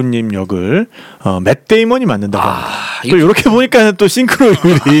무대뽀 장군님 역을 맷 데이먼이 맡는다고 합니다. 또 이렇게 보니까 또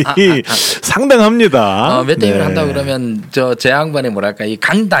싱크로율이 상당합니다. 맷 데이먼 한다 그러면 제 양반의 뭐랄까 이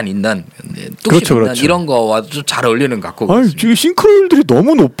강단 있는 뚝심 있는 이런 거와 좀 잘 어울리는 것 같고. 아니, 지금 싱크로율들이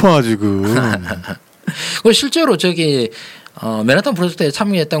너무 높아 지금. 실제로 저기 맨해튼 프로젝트에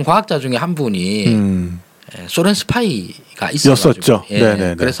참여했던 과학자 중에 한 분이 소련 스파이가 있었죠.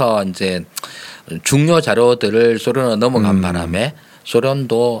 그래서 이제 중요 자료들을 소련으로 넘어간 바람에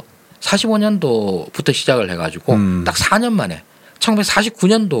소련도 45년도부터 시작을 해가지고 딱 4년 만에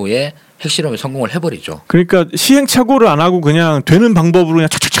 1949년도에 핵실험에 성공을 해버리죠. 그러니까 시행착오를 안 하고 그냥 되는 방법으로 그냥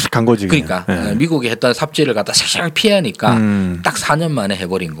착착착 간 거지. 그러니까 미국이 했던 삽질을 갖다 샥샥 피하니까 딱 4년 만에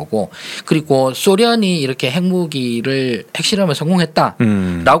해버린 거고, 그리고 소련이 이렇게 핵실험에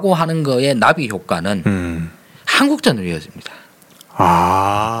성공했다라고 하는 거에 나비 효과는 한국전으로 이어집니다.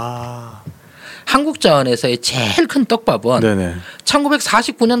 한국전에서의 제일 큰 떡밥은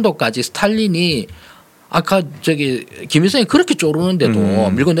 1949년도까지 스탈린이 아까 저기 김일성이 그렇게 쪼르는데도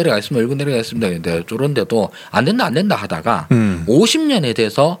밀고 내려가겠습니다. 쪼르는데도 안 된다 하다가 50년에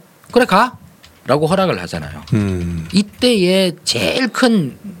대해서 그래 가라고 허락을 하잖아요. 이때의 제일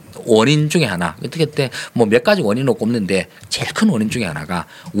큰 원인 중에 하나, 그때 뭐 몇 가지 원인을 꼽는데 제일 큰 원인 중에 하나가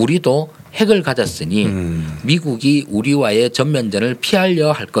우리도 핵을 가졌으니 미국이 우리와의 전면전을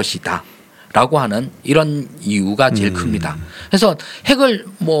피하려 할 것이다 라고 하는 이런 이유가 제일 큽니다. 그래서 핵을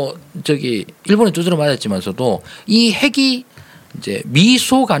뭐 저기 일본에 두드려 맞았지만서도 이 핵이 이제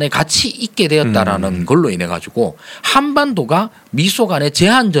미소 간에 같이 있게 되었다라는 걸로 인해 가지고 한반도가 미소 간의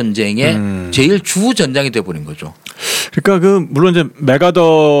제한 전쟁의 제일 주 전장이 돼 버린 거죠. 그러니까 그 물론 이제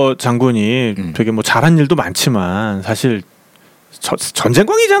메가더 장군이 되게 뭐 잘한 일도 많지만 사실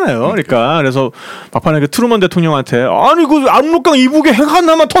전쟁광이잖아요. 그러니까 그래서 막판에 그 트루먼 대통령한테 아니 그 압록강 이북에 핵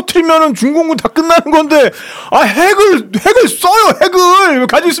하나만 터뜨리면은 중공군 다 끝나는 건데 핵을 써요. 핵을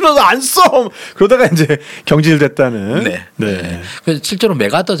가지고 있으면서 안 써. 그러다가 이제 경질됐다는. 네. 실제로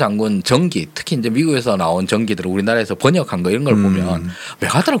메가더 장군 전기, 특히 이제 미국에서 나온 전기들을 우리나라에서 번역한 거 이런 걸 보면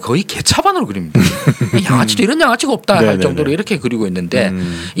메가더를 거의 개차반으로 그립니다. 양아치도 이런 양아치가 없다 할 정도로 이렇게 그리고 있는데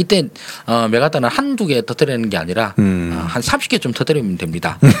이때 메가더는 한두 개 터뜨리는 게 아니라 한 30개쯤 터뜨리면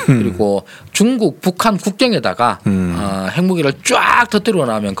됩니다. 그리고 중국, 북한 국경에다가 핵무기를 쫙 터뜨리고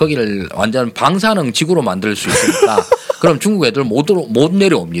나면 거기를 완전 방사능 지구로 만들 수 있으니까 그럼 중국 애들 못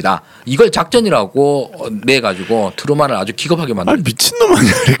내려옵니다. 이걸 작전이라고 내가지고 트루만을 아주 기겁하게 만들었죠. 미친놈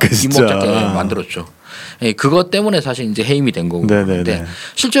아니야, 그러니까 진짜. 이목작게 만들었죠. 그것 때문에 사실 이제 해임이 된 거고. 근데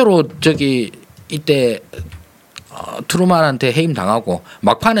실제로 저기 이때 트루만한테 해임 당하고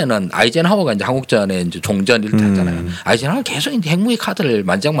막판에는 아이젠하워가 이제 한국전에 이제 종전 이렇게 했잖아요. 아이젠하워 계속 이제 핵무기 카드를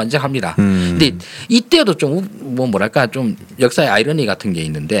만장합니다. 근데 이때도 좀 뭐랄까 좀 역사의 아이러니 같은 게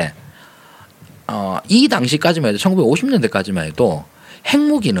있는데 이 당시까지만 해도 1950년대까지만 해도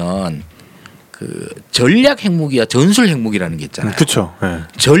핵무기는 그 전략 핵무기와 전술 핵무기라는 게 있잖아요. 그렇죠.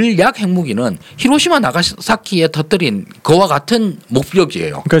 전략 핵무기는 히로시마 나가사키에 터뜨린 그와 같은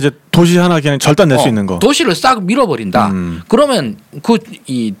목적이에요. 그러니까 이제 도시 하나 그냥 절단 낼 수 있는 거. 도시를 싹 밀어버린다. 그러면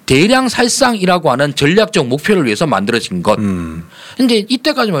이 대량 살상이라고 하는 전략적 목표를 위해서 만들어진 것. 근데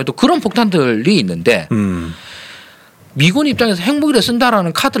이때까지만 해도 그런 폭탄들이 있는데 미군 입장에서 핵무기를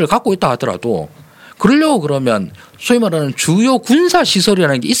쓴다라는 카드를 갖고 있다 하더라도 그러려고 그러면 소위 말하는 주요 군사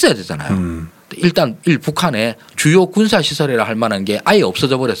시설이라는 게 있어야 되잖아요. 일단 북한에 주요 군사 시설이라 할 만한 게 아예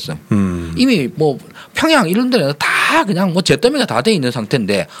없어져 버렸음. 이미 뭐 평양 이런 데는 다 그냥 뭐 잿더미가 다 돼 있는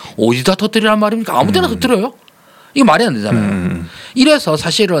상태인데 어디다 터뜨리란 말입니까? 아무 데나 터뜨려요? 이게 말이 안 되잖아요. 이래서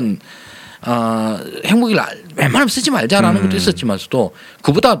사실은 핵무기를 웬만하면 쓰지 말자라는 것도 있었지만서도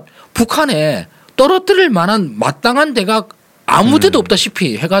그보다 북한에 떨어뜨릴 만한 마땅한 데가 아무 데도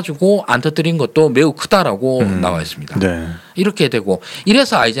없다시피 해가지고 안 터뜨린 것도 매우 크다라고 나와 있습니다. 이렇게 되고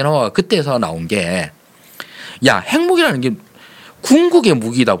이래서 아이젠하워가 그때서 나온 게 야 핵무기라는 게 궁극의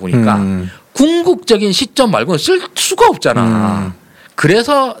무기다 보니까 궁극적인 시점 말고는 쓸 수가 없잖아.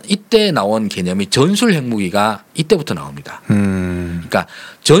 그래서 이때 나온 개념이 전술 핵무기가 이때부터 나옵니다. 그러니까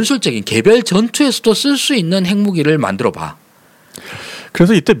전술적인 개별 전투에서도 쓸 수 있는 핵무기를 만들어 봐.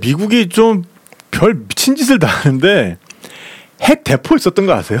 그래서 이때 미국이 좀 별 미친 짓을 다 하는데 핵 대포 있었던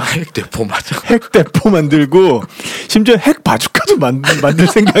거 아세요? 핵 대포 맞아. 핵 대포 만들고 심지어 핵 바주카도 만들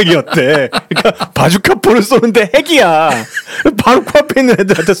생각이었대. 그러니까 바주카포를 쏘는데 핵이야. 바로 코앞에 있는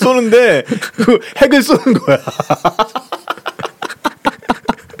애들한테 쏘는데 그 핵을 쏘는 거야.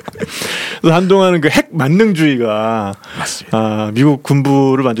 그래서 한동안은 그 핵 만능주의가 미국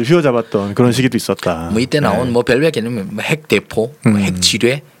군부를 완전 휘어잡았던 그런 시기도 있었다. 뭐 이때 나온 뭐 별별 개념이 뭐 핵 대포, 뭐 핵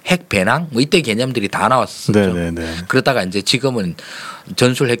지뢰, 핵 배낭, 뭐 이때 개념들이 다 나왔었죠. 네네네. 그러다가 이제 지금은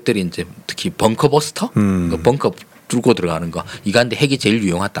전술 핵들이 이제 특히 벙커 버스터, 그 벙커 뚫고 들어가는 거 이간데 핵이 제일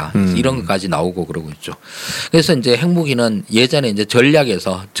유용하다 이런 것까지 나오고 그러고 있죠. 그래서 이제 핵무기는 예전에 이제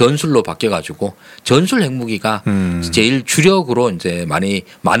전략에서 전술로 바뀌어가지고 전술 핵무기가 제일 주력으로 이제 많이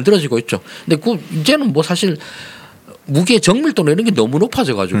만들어지고 있죠. 근데 그 이제는 뭐 사실 무기의 정밀도나 이런 게 너무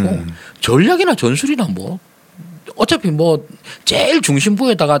높아져가지고 전략이나 전술이나 뭐 어차피 뭐 제일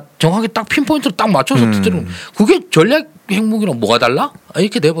중심부에다가 정확히 딱 핀포인트로 딱 맞춰서 터뜨리는 그게 전략 핵무기랑 뭐가 달라?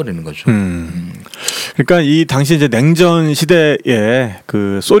 이렇게 돼버리는 거죠. 그러니까 이 당시 이제 냉전 시대에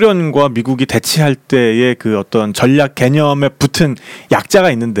그 소련과 미국이 대치할 때의 그 어떤 전략 개념에 붙은 약자가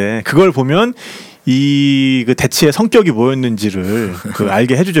있는데 그걸 보면 이 그 대치의 성격이 뭐였는지를 그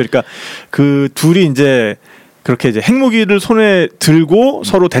알게 해주죠. 그러니까 그 둘이 이제 그렇게 이제 핵무기를 손에 들고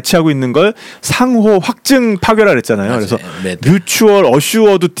서로 대치하고 있는 걸 상호 확증 파괴라 그랬잖아요. 맞아요. 그래서 네. 뮤추얼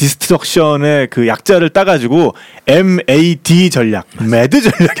어슈어드 디스트럭션의 그 약자를 따가지고 MAD 전략, 매드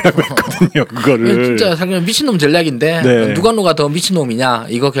전략이라고 했거든요. 그거를 진짜 사실 미친놈 전략인데 네. 누가 더 미친놈이냐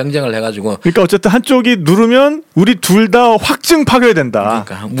이거 경쟁을 해가지고 그러니까 어쨌든 한쪽이 누르면 우리 둘 다 확증 파괴된다.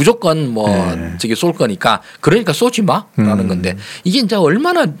 그러니까 무조건 뭐 저기 쏠 거니까 그러니까 쏘지 마라는 건데 이게 이제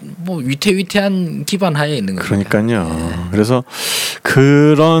얼마나 뭐 위태위태한 기반 하에 있는 거예요. 그러니까요. 그래서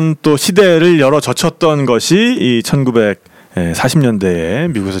그런 또 시대를 열어 젖혔던 것이 이 1940년대에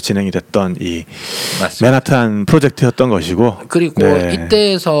미국에서 진행이 됐던 이 맞습니다. 맨하탄 프로젝트였던 것이고 그리고 네.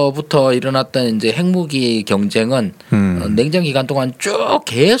 이때에서부터 일어났던 이제 핵무기 경쟁은 냉전 기간 동안 쭉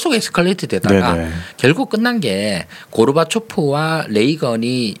계속 에스컬레이트 되다가 네네. 결국 끝난 게 고르바초프와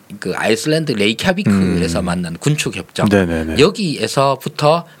레이건이 그 아이슬란드 레이캬비크에서 만난 군축 협정 네네네.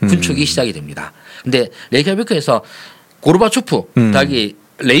 여기에서부터 군축이 시작이 됩니다. 근데 레이캬비크에서 고르바초프 자기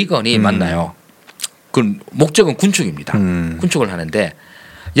레이건이 만나요. 그 목적은 군축입니다. 군축을 하는데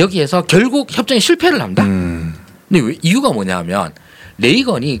여기에서 결국 협정이 실패를 합니다. 근데 왜, 이유가 뭐냐면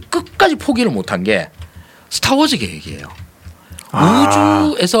레이건이 끝까지 포기를 못한 게 스타워즈 계획이에요.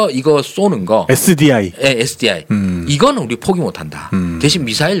 우주에서 이거 쏘는 거 SDI. 네, SDI. 이거는 우리 포기 못한다. 대신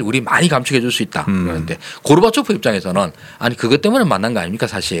미사일 우리 많이 감축해 줄 수 있다. 그런데 고르바초프 입장에서는 아니 그것 때문에 만난 거 아닙니까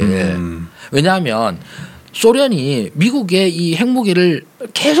사실. 왜냐하면 소련이 미국의 이 핵무기를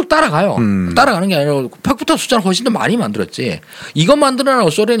계속 따라가요. 따라가는 게 아니라 팩부터 숫자는 훨씬 더 많이 만들었지. 이것 만들어라고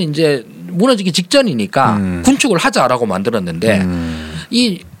소련이 이제 무너지기 직전이니까 군축을 하자라고 만들었는데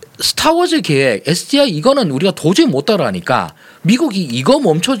이 스타워즈 계획 SDI 이거는 우리가 도저히 못 따라하니까 미국이 이거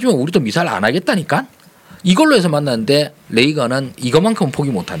멈춰주면 우리도 미사일 안 하겠다니까. 이걸로 해서 만났는데 레이건은 이것만큼은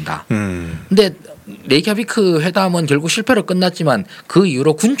포기 못한다. 근데 레이캬비크 회담은 결국 실패로 끝났지만 그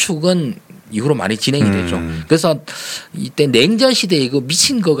이후로 군축은 이후로 많이 진행이 되죠. 그래서 이때 냉전 시대에 그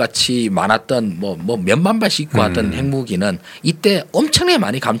미친 것 같이 많았던 뭐 몇만 발씩 있고 하던 핵무기는 이때 엄청나게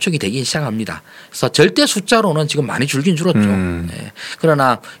많이 감축이 되기 시작합니다. 그래서 절대 숫자로는 지금 많이 줄긴 줄었죠. 네.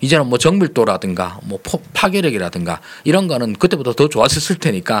 그러나 이제는 뭐 정밀도라든가 뭐 파괴력이라든가 이런 거는 그때보다 더 좋았을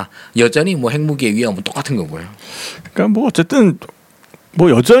테니까 여전히 뭐 핵무기의 위험은 똑같은 거고요. 그러니까 뭐 어쨌든 뭐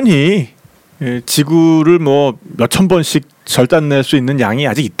여전히 지구를 뭐 몇천 번씩 절단낼 수 있는 양이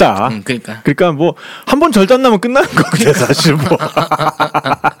아직 있다. 그러니까 뭐 한 번 절단 나면 끝나는 거거든요, 사실 뭐.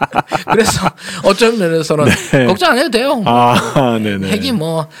 그래서 어떤 면에서는 네. 걱정 안 해도 돼요. 네네. 핵이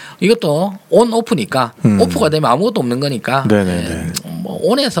뭐 이것도 온 오프니까 오프가 되면 아무것도 없는 거니까. 네네네. 뭐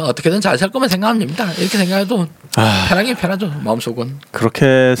온에서 어떻게든 잘 살 거면 생각하면 됩니다. 이렇게 생각해도 편하긴 편하죠, 마음속은.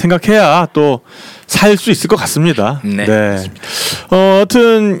 그렇게 생각해야 또 살 수 있을 것 같습니다. 네.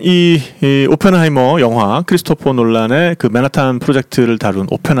 하여튼 이 오펜하이머 영화 크리스토퍼 놀란의 그 맨하탄 프로젝트를 다룬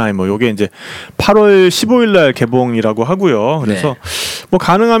오펜하이머 요게 이제 8월 15일 날 개봉이라고 하고요. 그래서 뭐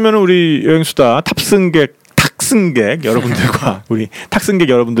가능하면 우리 여행수다 탑승객 여러분들과 우리 탁승객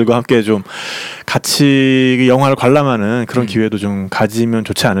여러분들과 함께 좀 같이 영화를 관람하는 그런 기회도 좀 가지면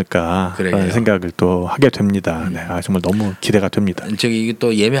좋지 않을까라는 생각을 또 하게 됩니다. 네, 정말 너무 기대가 됩니다. 저기 이게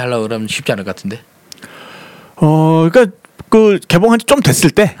또 예매하려고 그러면 쉽지 않을 것 같은데. 그러니까 그 개봉한 지 좀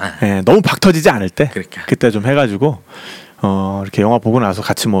됐을 때 너무 박 터지지 않을 때 그때 좀 해가지고 이렇게 영화 보고 나서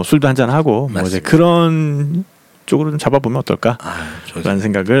같이 뭐 술도 한잔 하고 뭐 이제 그런 쪽으로 좀 잡아보면 어떨까라는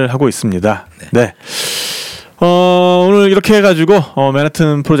생각을 하고 있습니다. 네. 오늘 이렇게 해가지고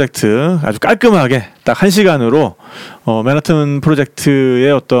맨해튼 프로젝트 아주 깔끔하게 딱 1시간으로 맨해튼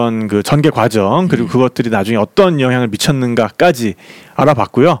프로젝트의 어떤 그 전개 과정 그리고 그것들이 나중에 어떤 영향을 미쳤는가까지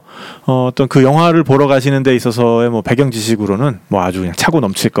알아봤고요. 어떤 그 영화를 보러 가시는 데 있어서의 뭐 배경 지식으로는 뭐 아주 그냥 차고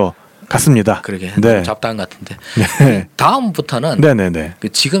넘칠 것 같습니다. 그러게 네. 잡다한 같은데. 네. 다음부터는 네네네. 그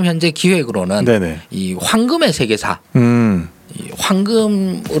지금 현재 기획으로는 네네. 이 황금의 세계사. 이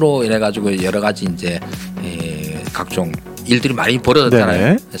황금으로 인해 가지고 여러 가지 이제 각종 일들이 많이 벌어졌잖아요.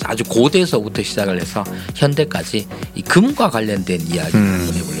 네네. 그래서 아주 고대에서부터 시작을 해서 현대까지 이 금과 관련된 이야기를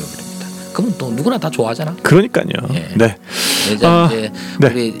한번 해보려고 합니다. 금은 또 누구나 다 좋아하잖아. 그러니까요. 네. 네. 이제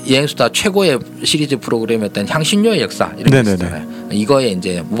우리 여행수다 최고의 시리즈 프로그램이었던 향신료의 역사 이런 게 있잖아요. 이거에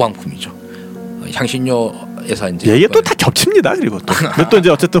이제 무방품이죠. 향신료에서 이제 이게 또 다 겹칩니다. 그리고 또 이제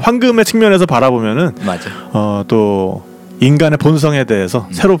어쨌든 황금의 측면에서 바라보면은 맞아. 또 인간의 본성에 대해서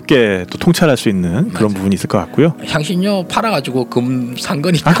새롭게 또 통찰할 수 있는 그런 부분이 있을 것 같고요. 향신료 팔아가지고 금 산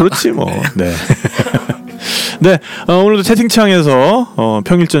거니까. 그렇지 뭐. 네. 네, 오늘도 채팅창에서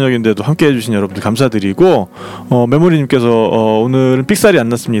평일 저녁인데도 함께해 주신 여러분들 감사드리고 메모리님께서 오늘은 삑살이 안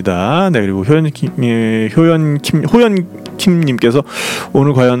났습니다. 네, 그리고 호연킴님께서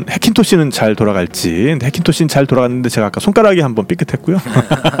오늘 과연 해킨토씨는 잘 돌아갈지. 근데 해킨토씨는 잘 돌아갔는데 제가 아까 손가락이 한번 삐끗했고요.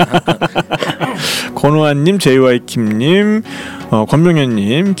 권호환님, JY킴님,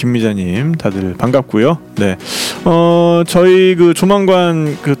 권명현님, 김미자님 다들 반갑고요. 네, 저희 그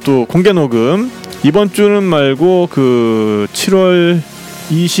조만간 그 또 공개 녹음 이번 주는 말고 그 7월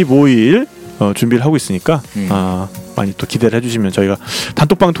 25일 준비를 하고 있으니까 많이 또 기대를 해주시면 저희가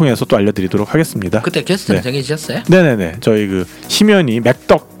단톡방 통해서 또 알려드리도록 하겠습니다. 그때 게스트는 정해지셨어요? 네네네. 저희 그 심연이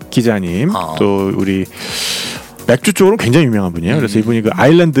맥덕 기자님 또 우리 맥주 쪽으로 굉장히 유명한 분이에요. 그래서 이분이 그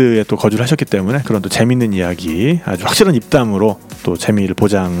아일랜드에 또 거주를 하셨기 때문에 그런 또 재미있는 이야기 아주 확실한 입담으로 또 재미를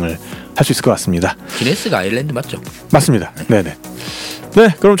보장을 할 수 있을 것 같습니다. 기네스가 아일랜드 맞죠? 맞습니다. 네네.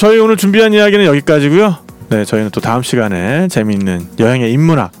 네, 그럼 저희 오늘 준비한 이야기는 여기까지고요. 네, 저희는 또 다음 시간에 재미있는 여행의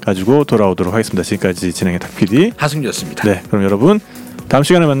인문학 가지고 돌아오도록 하겠습니다. 지금까지 진행의 닥PD 하승주였습니다. 네, 그럼 여러분 다음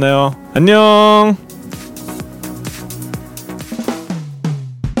시간에 만나요. 안녕.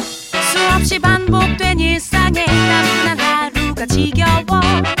 수없이 반복된 일상에 나른한 하루가 지겨워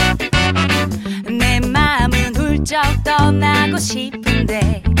내 마음은 훌쩍 떠나고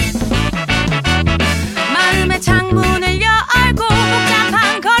싶은데 마음의 창문